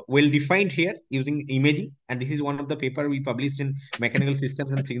well defined here using imaging. And this is one of the paper we published in Mechanical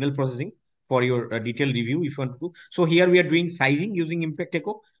Systems and Signal Processing for your detailed review if you want to. So here we are doing sizing using impact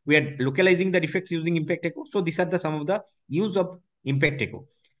echo. We are localizing the defects using impact echo. So these are the some of the use of impact echo.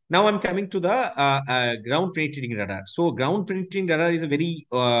 Now I'm coming to the ground penetrating radar. So ground penetrating radar is a very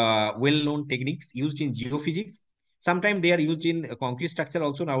well-known techniques used in geophysics. Sometimes they are used in concrete structure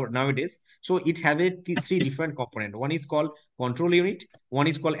also nowadays. So it have a three different component. One is called control unit, one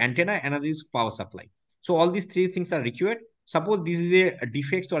is called antenna, another is power supply. So all these three things are required. Suppose this is a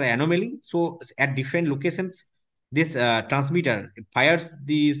defect or an anomaly. So at different locations, this transmitter fires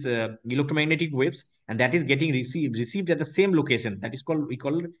these electromagnetic waves, and that is getting received at the same location. That is called, we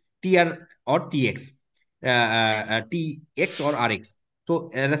call TR or TX, TX or RX. So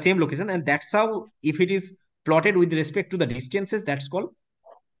the same location, and that's how, if it is plotted with respect to the distances, that's called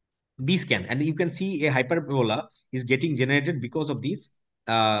B scan. And you can see a hyperbola is getting generated because of these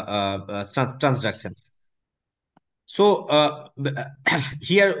transductions. So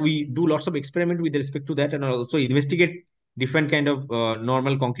here we do lots of experiment with respect to that, and also investigate different kind of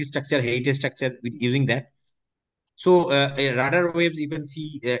normal concrete structure, heritage structure with using that. So radar waves, you can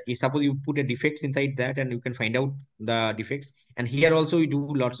see, suppose you put a defects inside that, and you can find out the defects. And here also we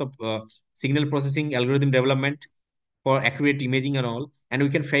do lots of signal processing, algorithm development for accurate imaging and all. And we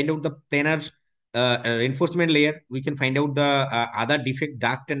can find out the planar reinforcement layer. We can find out the other defect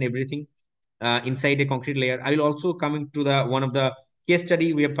duct and everything inside a concrete layer. I will also come into the one of the case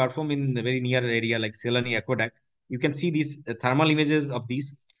study we have performed in the very near area like Selani Aqueduct. You can see these thermal images of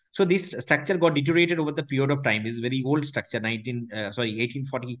these. So this structure got deteriorated over the period of time. It's very old structure,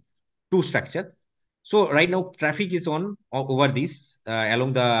 1842 structure. So right now traffic is on over this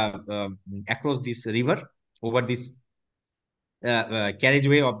along the across this river over this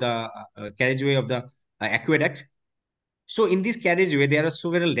carriageway of the aqueduct. So in this carriageway, there are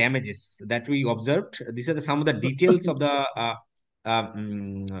several damages that we observed. These are some of the details of the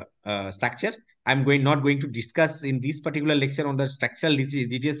structure. I'm not going to discuss in this particular lecture on the structural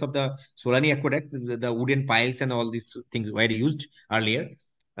details of the Solani Aqueduct, the wooden piles and all these things were used earlier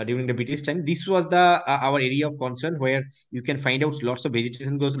during the British time. This was the our area of concern, where you can find out lots of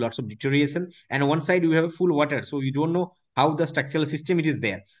vegetation goes, lots of deterioration, and on one side you have full water, so you don't know how the structural system it is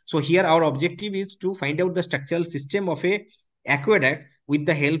there. So here our objective is to find out the structural system of a aqueduct with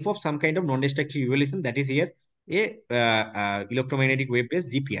the help of some kind of non-destructive evaluation, that is here a electromagnetic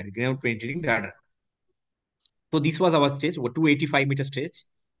wave-based GPR, ground penetrating radar. So this was our stage, 285-meter stage,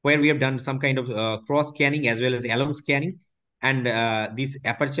 where we have done some kind of cross scanning as well as along scanning. And these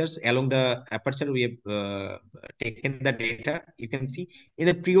apertures, along the aperture, we have taken the data. You can see in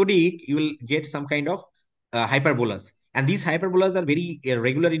the periodic, you will get some kind of hyperbolas. And these hyperbolas are very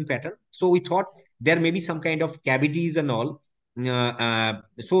irregular in pattern. So we thought there may be some kind of cavities and all.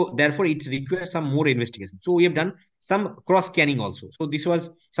 So therefore, it requires some more investigation. So we have done some cross scanning also. So this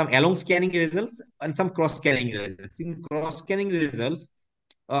was some along scanning results and some cross scanning results. In cross scanning results,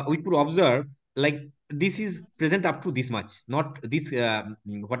 we could observe like this is present up to this much, not this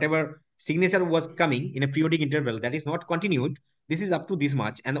whatever signature was coming in a periodic interval, that is not continued. This is up to this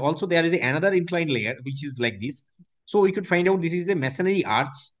much, and also there is another inclined layer which is like this. So we could find out this is a masonry arch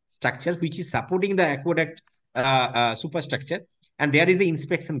structure which is supporting the aqueduct superstructure, and there is the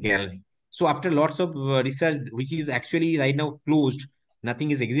inspection gallery. So after lots of research, which is actually right now closed,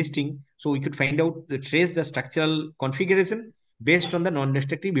 nothing is existing. So we could find out, trace the structural configuration based on the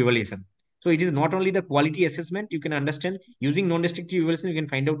non-destructive evaluation. So it is not only the quality assessment, you can understand using non-destructive evaluation, you can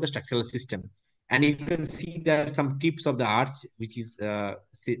find out the structural system. And you can see there are some tips of the arch, which is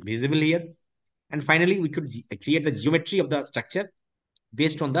visible here. And finally, we could create the geometry of the structure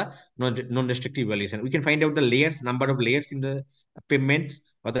based on the non-destructive evaluation. We can find out the layers, number of layers in the pavements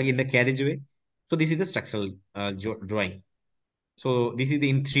or in the carriageway. So this is the structural drawing. So this is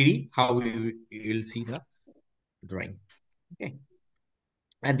in 3D, how we will see the drawing. Okay.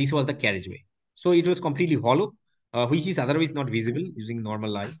 And this was the carriageway. So it was completely hollow, which is otherwise not visible using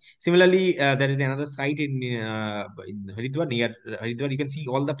normal eye. Similarly, there is another site in Haridwar, near Haridwar. You can see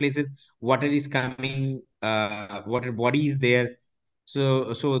all the places water is coming, water body is there.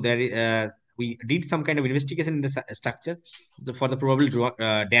 So there we did some kind of investigation in the structure for the probable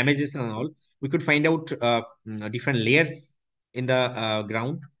damages and all. We could find out different layers in the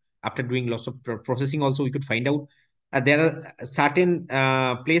ground. After doing lots of processing, also we could find out there are certain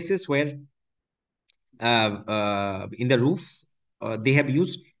places where in the roof they have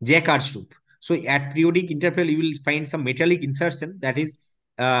used jacquard stoop. So at periodic interval, you will find some metallic insertion that is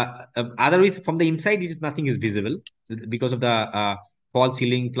otherwise from the inside, it is nothing is visible because of the false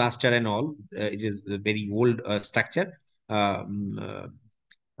ceiling plaster and all. It is a very old structure.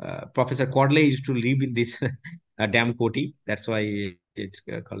 Professor Cordley used to live in this Dam Koti. That's why it's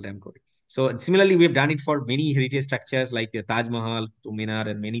called Dam Koti. So similarly, we have done it for many heritage structures like Taj Mahal, Minar,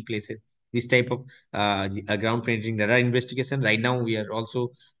 and many places. This type of ground penetrating radar investigation. Right now, we are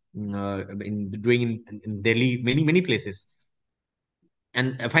also doing in Delhi, many places.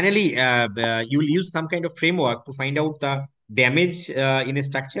 And finally, you will use some kind of framework to find out the damage in a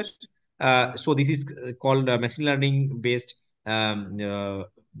structure. So this is called machine learning based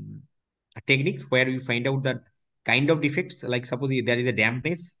technique, where we find out that kind of defects. Like suppose there is a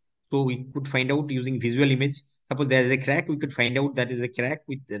dampness, so we could find out using visual image. Suppose there is a crack, we could find out that is a crack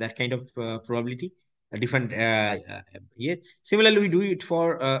with that kind of probability. A different yeah. Similarly, we do it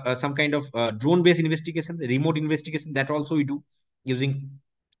for some kind of drone-based investigation, remote investigation. That also we do using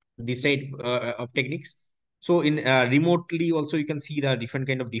this type of techniques. So in remotely also you can see the different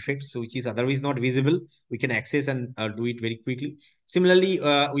kind of defects, which is otherwise not visible. We can access and do it very quickly. Similarly,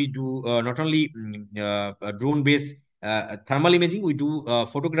 we do not only drone based thermal imaging, we do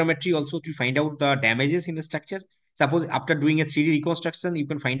photogrammetry also to find out the damages in the structure. Suppose after doing a 3D reconstruction, you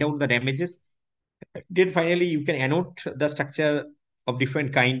can find out the damages Then finally, you can annotate the structure of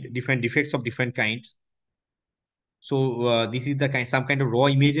different kind, different defects of different kinds. So this is the some kind of raw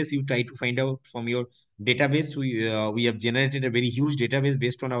images you try to find out from your database. We have generated a very huge database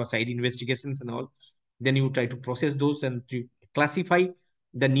based on our side investigations and all. Then you try to process those and to classify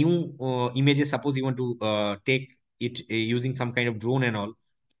the new images. Suppose you want to take it using some kind of drone and all.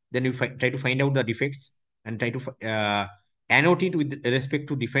 Then you try to find out the defects and try to annotate with respect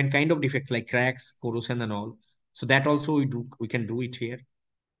to different kind of defects like cracks, corrosion, and all. So that also we can do it here.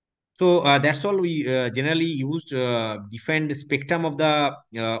 So that's all we generally used different spectrum of the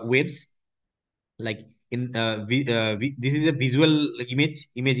waves. Like this is a visual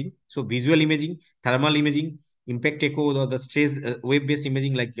imaging. So visual imaging, thermal imaging, impact echo, or the stress wave based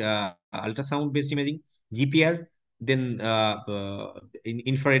imaging like ultrasound based imaging, GPR, then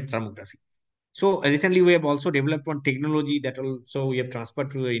infrared thermography. So recently we have also developed one technology that also we have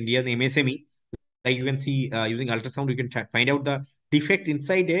transferred to the Indian MSME. Like you can see using ultrasound, you can find out the defect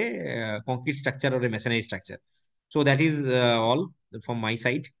inside a concrete structure or a masonry structure. So that is all from my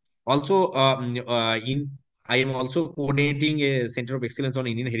side. Also, I am also coordinating a center of excellence on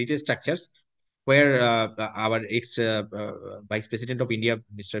Indian heritage structures, where our ex Vice President of India,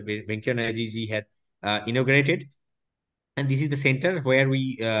 Mr. Venkaiah Naidu ji, had inaugurated. And this is the center where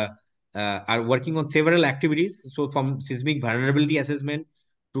we are working on several activities. So from seismic vulnerability assessment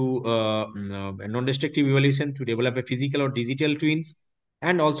to non-destructive evaluation to develop a physical or digital twins,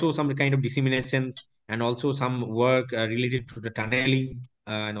 and also some kind of disseminations, and also some work related to the tunneling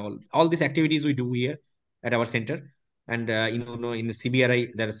and all these activities we do here at our center. And in the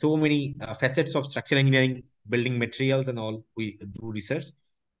CBRI, there are so many facets of structural engineering, building materials, and all we do research.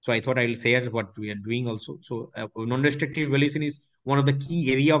 So I thought I'll share what we are doing also. So non-destructive evaluation is one of the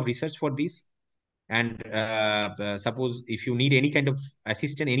key area of research for this. And suppose if you need any kind of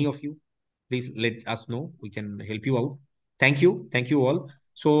assistance, any of you, please let us know. We can help you out. Thank you. Thank you all.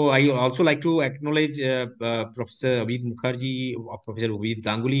 So I also like to acknowledge Professor Abid Mukherjee, Professor Abid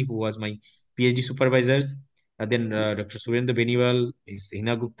Ganguly, who was my PhD supervisors. Then Dr. Surendra Beniwal,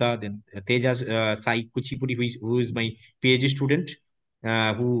 Hina Gupta, then Tejas Sai Kuchipudi, who is my PhD student,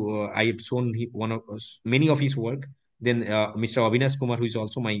 who I have shown many of his work. Then Mr. Avinash Kumar, who is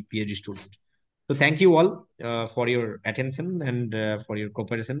also my PhD student. So thank you all for your attention and for your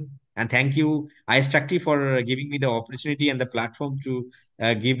cooperation. And thank you, iStructly, for giving me the opportunity and the platform to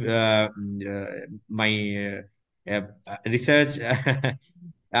give my research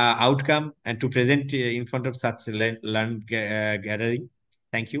outcome and to present in front of such learned gathering.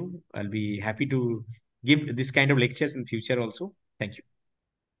 Thank you. I'll be happy to give this kind of lectures in future also. Thank you.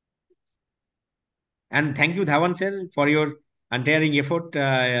 And thank you, Dhawan sir, for your untiring effort.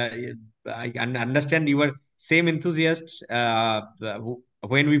 I understand you were same enthusiast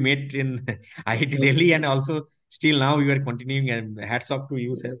when we met in IIT Delhi, and also still now you are continuing. And hats off to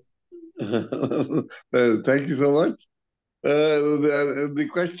you, sir. Thank you so much. The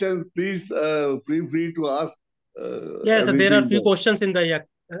question, please feel free to ask. Yes, there are anything few questions in the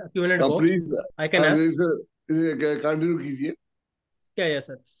Q&A box. please, I can ask. continue कीजिए. Yeah, yes,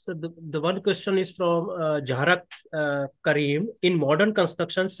 sir. So the one question is from Jahara Karim. In modern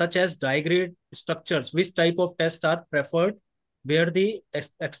construction, such as die-grade structures, which type of tests are preferred where the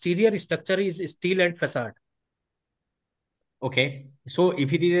exterior structure is steel and facade? Okay, so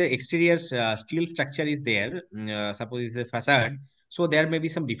if it is a exterior steel structure is there, suppose it's a facade, so there may be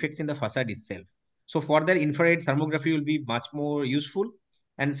some defects in the facade itself. So for that, infrared thermography will be much more useful.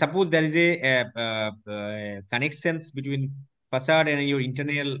 And suppose there is a connections between facade and your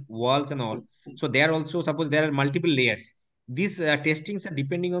internal walls and all. So there also, suppose there are multiple layers. These testings are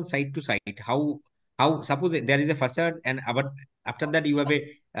depending on site to site. How suppose there is a facade, and after that you have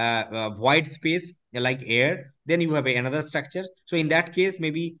a void space like air, then you have another structure. So in that case,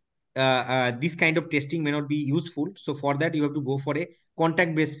 maybe this kind of testing may not be useful. So for that, you have to go for a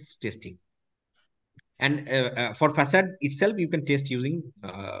contact based testing. And for facade itself, you can test using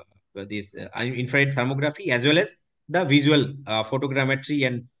this infrared thermography as well as the visual photogrammetry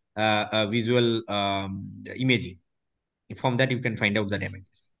and visual imaging. From that, you can find out the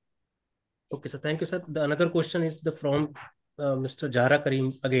damages. Okay, so thank you, sir. The another question is from Mr. Jahara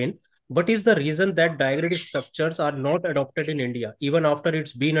Karim again. What is the reason that die-grade structures are not adopted in India, even after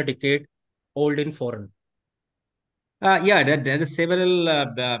it's been a decade old in foreign? Yeah, there are several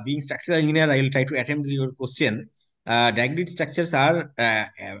being structural engineer. I will try to attempt your question. Die-grade structures are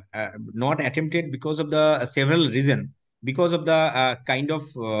not attempted because of the several reasons. Because of the kind of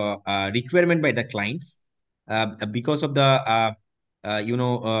requirement by the clients, because of the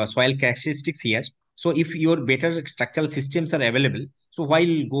soil characteristics here. So if your better structural systems are available, So why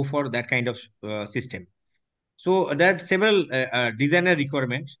will go for that kind of system? So there are several designer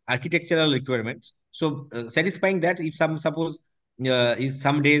requirements, architectural requirements. So satisfying that, if suppose if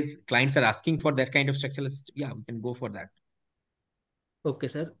some days clients are asking for that kind of structural, yeah, we can go for that. Okay,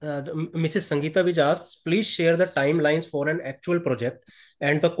 sir. Mrs. Sangeeta Vij asks, please share the timelines for an actual project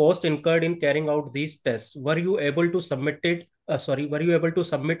and the cost incurred in carrying out these tests. Were you able to were you able to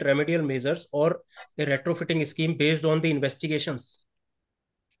submit remedial measures or a retrofitting scheme based on the investigations?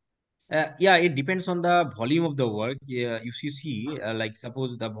 Yeah, it depends on the volume of the work. Yeah, if you see, like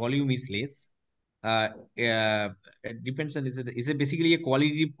suppose the volume is less, it depends on it's basically a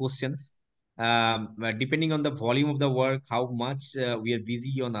qualitative questions. Depending on the volume of the work, how much we are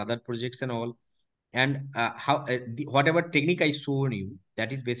busy on other projects and all, and how whatever technique I shown you,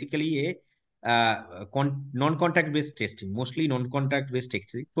 that is basically a non-contact based testing, mostly non-contact based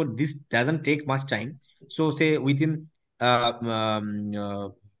testing. So this doesn't take much time. So say within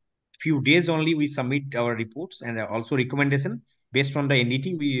few days only we submit our reports, and also recommendation based on the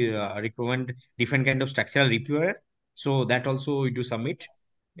NDT. We recommend different kind of structural repair. So that also we do submit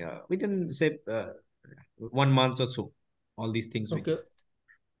within say 1 month or so. All these things we do. Okay.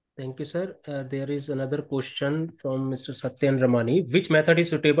 Thank you, sir. There is another question from Mr. Satyan Ramani. Which method is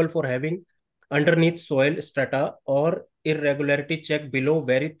suitable for having underneath soil strata or irregularity check below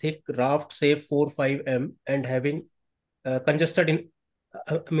very thick raft, say 4-5 m, and having congested in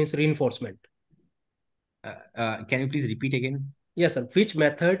means reinforcement? Can you please repeat again? Yes, sir. Which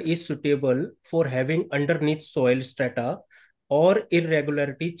method is suitable for having underneath soil strata or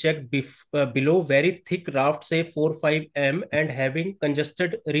irregularity check below very thick raft, say 4-5 m, and having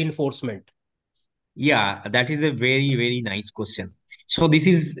congested reinforcement? Yeah, that is a very, very nice question. So this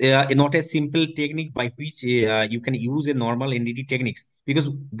is not a simple technique by which you can use a normal NDT techniques, because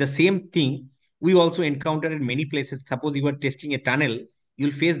the same thing we also encounter in many places. Suppose you are testing a tunnel,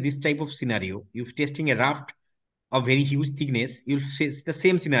 you'll face this type of scenario. You're testing a raft of very huge thickness, you'll face the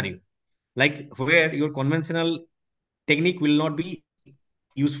same scenario, like where your conventional technique will not be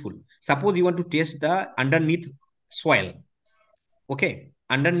useful. Suppose you want to test the underneath soil. Okay,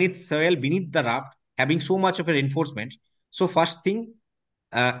 underneath soil beneath the raft, having so much of a reinforcement. So first thing,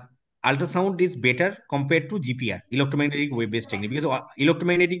 uh, ultrasound is better compared to GPR, electromagnetic wave based technique, because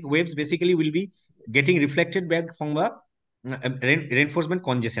electromagnetic waves basically will be getting reflected back from the reinforcement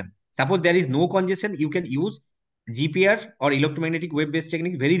congestion. Suppose there is no congestion, you can use GPR or electromagnetic wave based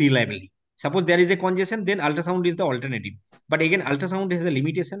technique very reliably. Suppose there is a congestion, then ultrasound is the alternative. But again, ultrasound has a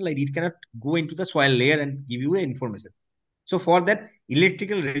limitation, like it cannot go into the soil layer and give you information. So for that,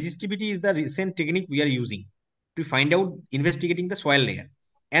 electrical resistivity is the recent technique we are using to find out investigating the soil layer.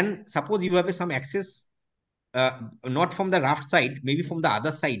 And suppose you have some access, not from the raft side, maybe from the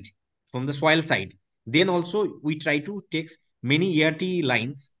other side, from the soil side. Then also we try to take many ERT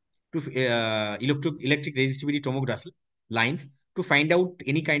lines to electric resistivity tomography lines to find out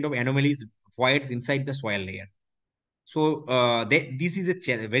any kind of anomalies, voids inside the soil layer. So this is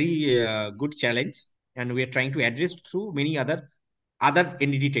a very good challenge, and we are trying to address through many other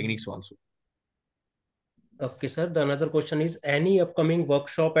NDT techniques also. Okay, sir. The another question is, any upcoming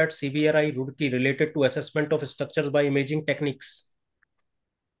workshop at CBRI Roorkee related to assessment of structures by imaging techniques?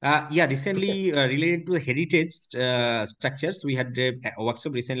 Yeah, recently related to heritage structures, we had a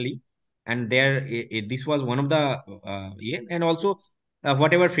workshop recently, and there this was one of the yeah, and also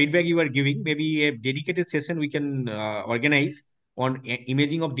whatever feedback you are giving, maybe a dedicated session we can organize on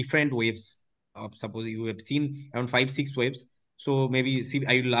imaging of different waves. Suppose you have seen around 5-6 waves, so maybe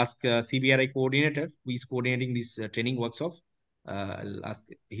I will ask CBRI coordinator who is coordinating this training workshop. I'll ask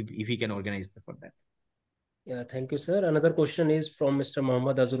if he can organize for that. Yeah, thank you, sir. Another question is from Mr.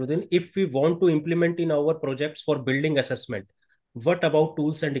 Mohammad Azharuddin. If we want to implement in our projects for building assessment, what about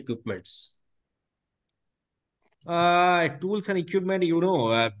tools and equipments? Tools and equipment,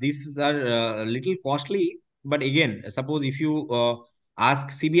 these are a little costly. But again, suppose if you ask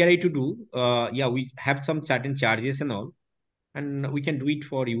CBRI to do, yeah, we have some certain charges and all, and we can do it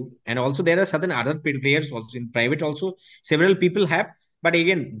for you. And also there are certain other players also in private also. Several people have, but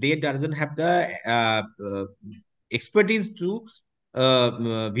again, they doesn't have the expertise to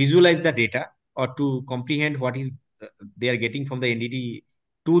visualize the data or to comprehend what is they are getting from the NDT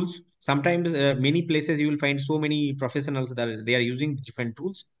tools. Sometimes many places you will find so many professionals that they are using different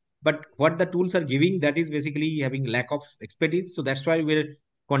tools, but what the tools are giving, that is basically having lack of expertise. So that's why we're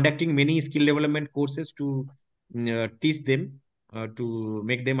conducting many skill development courses to teach them, to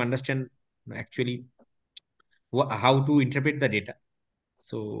make them understand actually how to interpret the data.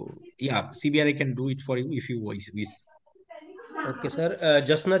 So yeah, CBRI can do it for you if you wish. Okay, sir.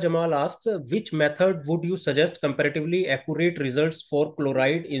 Jasna Jamal asks, which method would you suggest comparatively accurate results for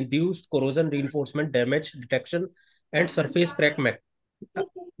chloride-induced corrosion reinforcement damage detection and surface crack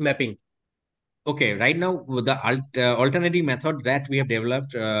mapping? Okay, right now the alternative method that we have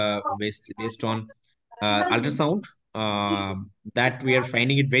developed based on ultrasound, that we are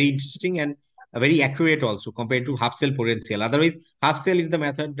finding it very interesting and very accurate also compared to half cell potential. Otherwise, half cell is the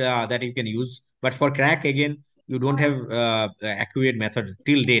method that you can use, but for crack again, you don't have accurate method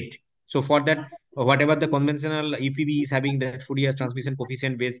till date. So for that, whatever the conventional EPB is having, that Fourier transmission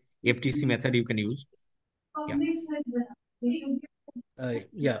coefficient based FTC method you can use. Yeah.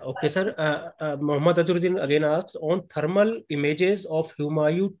 Yeah, okay, sir. Mohammad Azharuddin again asks, on thermal images of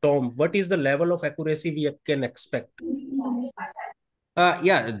Humayun tomb, what is the level of accuracy we can expect?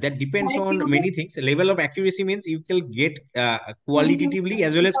 Yeah, that depends on many things. Level of accuracy means you can get qualitatively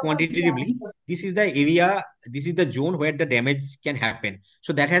as well as quantitatively. This is the area, this is the zone where the damage can happen.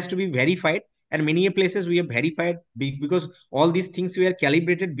 So that has to be verified. And many places we have verified because all these things were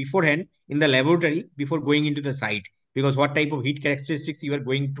calibrated beforehand in the laboratory before going into the site. Because what type of heat characteristics you are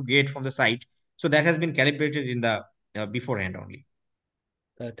going to get from the site. So that has been calibrated in the beforehand only.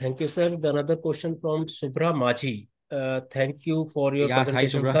 Thank you, sir. Another question from Subra Maji. Thank you for your Yes, hi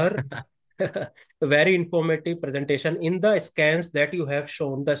presentation, Subra. sir. A very informative presentation. In the scans that you have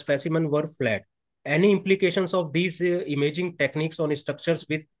shown, the specimen were flat. Any implications of these imaging techniques on structures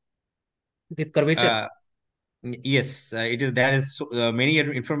with curvature? Yes, it is. There is many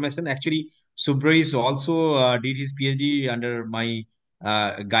information. Actually, Subra is also did his PhD under my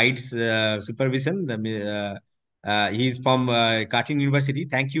guide's supervision. He's from Katin University.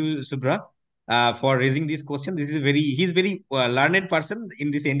 Thank you, Subra, for raising this question. This is he's very learned person in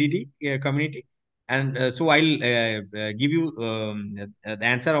this NDT community, and so I'll give you the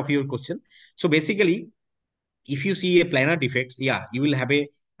answer of your question. So basically, if you see a planar defects, yeah, you will have a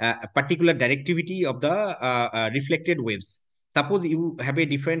particular directivity of the reflected waves. Suppose you have a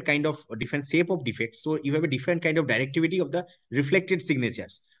different kind of different shape of defects, so you have a different kind of directivity of the reflected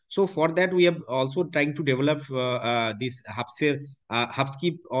signatures. So for that, we have also trying to develop this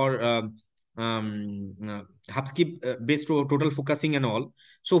Hubskip or Hubskip based total focusing and all.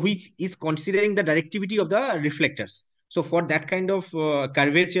 So which is considering the directivity of the reflectors. So for that kind of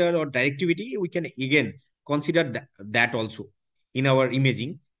curvature or directivity, we can again consider that also in our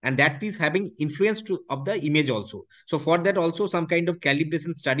imaging, and that is having influence of the image also. So for that also some kind of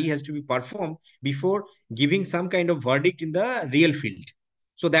calibration study has to be performed before giving some kind of verdict in the real field.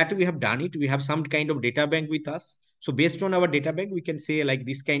 So that we have done it. We have some kind of data bank with us. So based on our data bank, we can say like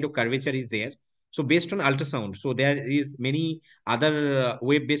this kind of curvature is there. So based on ultrasound, so there is many other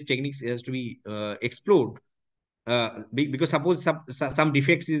web-based techniques has to be explored, because suppose some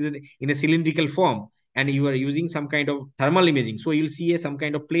defects is in a cylindrical form and you are using some kind of thermal imaging, so you'll see some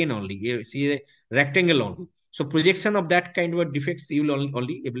kind of plane only, you see a rectangle only. So projection of that kind of defects you will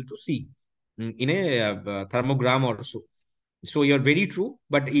only able to see in a thermogram or so. So you're very true,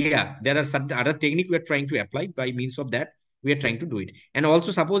 but yeah, there are certain other technique we are trying to apply. By means of that, we are trying to do it. And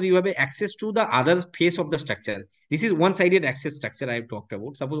also suppose you have access to the other face of the structure. This is one-sided access structure I have talked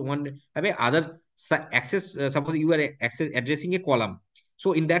about. Suppose one have a other access. Suppose you are addressing a column.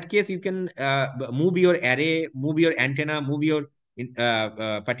 So in that case, you can move your array, move your antenna, move your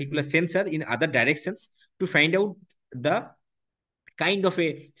particular sensor in other directions to find out the kind of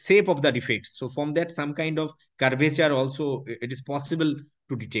a shape of the defects. So from that, some kind of curvature also it is possible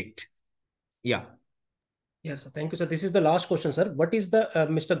to detect. Yeah. Yes, thank you, sir. This is the last question, sir. What is the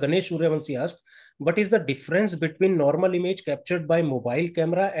Mr. Ganesh Suryavanshi asked, what is the difference between normal image captured by mobile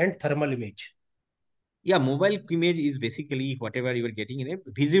camera and thermal image? Yeah, mobile image is basically whatever you are getting in a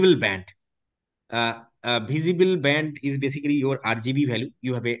visible band. Visible band is basically your RGB value.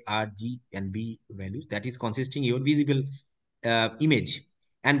 You have a RG and B values that is consisting your visible image,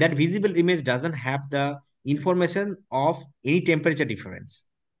 and that visible image doesn't have the information of any temperature difference.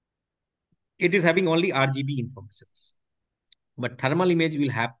 It is having only RGB informations, but thermal image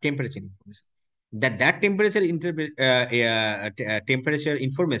will have temperature information. That temperature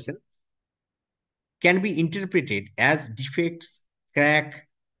information can be interpreted as defects, crack,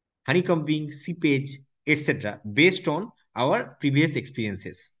 honeycombing, seepage, etc. based on our previous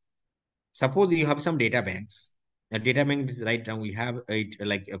experiences. Suppose you have some data banks. The data bank is right now we have it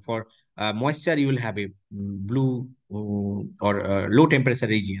like for moisture you will have a blue or low temperature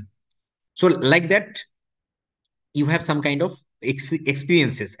region. So like that, you have some kind of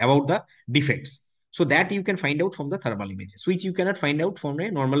experiences about the defects. So that you can find out from the thermal images, which you cannot find out from a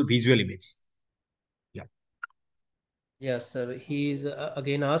normal visual image. Yeah. Yes, sir. He is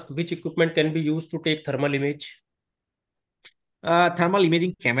again asked, which equipment can be used to take thermal image? Thermal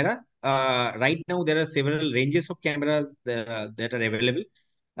imaging camera. Right now, there are several ranges of cameras that are available.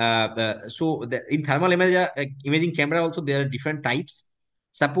 In thermal imaging camera also, there are different types.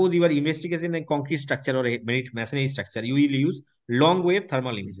 Suppose you are investigating a concrete structure or a masonry structure, you will use long wave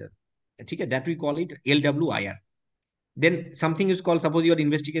thermal imager. Okay, that we call it LWIR. Then something is called, suppose you are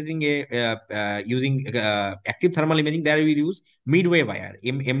investigating using active thermal imaging, there we use mid-wave IR,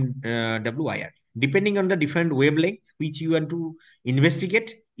 MWIR. Depending on the different wavelength which you want to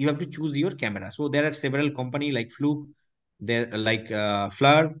investigate, you have to choose your camera. So there are several companies like Fluke, there like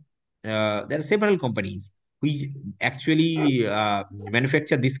FLIR. There are several companies which actually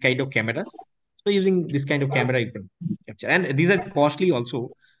manufacture this kind of cameras. So using this kind of camera, you can capture, and these are costly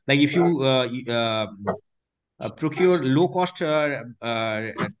also. Like if you procure low cost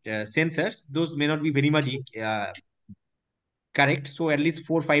sensors, those may not be very much correct. So at least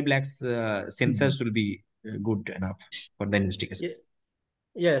 4-5 lakhs sensors will be good enough for the investigation.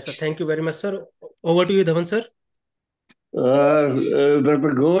 Yes, sir. Thank you very much, sir. Over to you, Dhawan sir.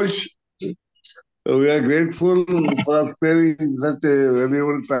 Dr. Ghosh, we are grateful for sparing such a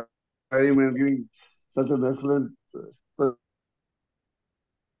valuable time and giving such an excellent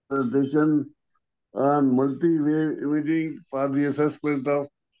presentation on multi-wave imaging for the assessment of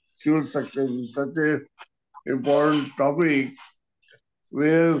civil structures. Such a important topic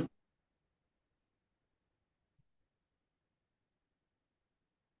where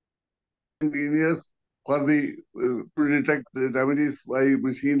engineers for the to detect the damages by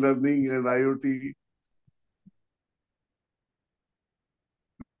machine learning and IoT.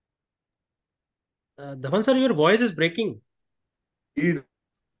 Dhawan sir, your voice is breaking.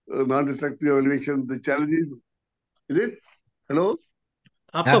 Non-destructive evaluation. The challenges. Is it? Hello?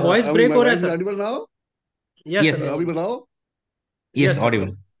 आपका voice break हो रहा है is sir. audible now? Yes, Yes. sir. Audible now? Yes, Yes, sir.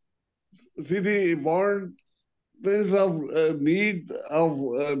 audible. See the importance of need of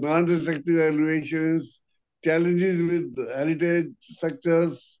non-destructive evaluations, challenges with heritage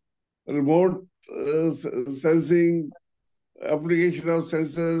structures, remote sensing, application of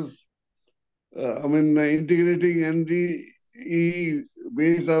sensors. Integrating NDE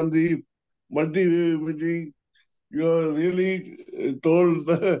based on the multi-wave imaging. You are really told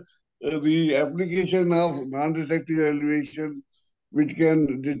the application of non-destructive evaluation, which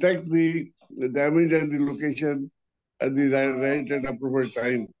can detect the damage and the location at the right and appropriate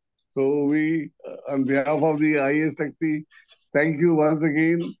time. So we, on behalf of the IAS Shakti, thank you once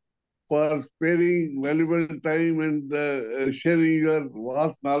again for sparing valuable time and sharing your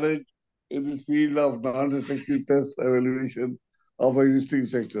vast knowledge in the field of non-destructive test evaluation of existing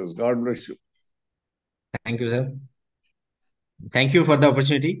sectors. God bless you. Thank you, sir. Thank you for the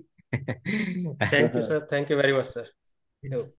opportunity. Thank you, sir. Thank you very much, sir.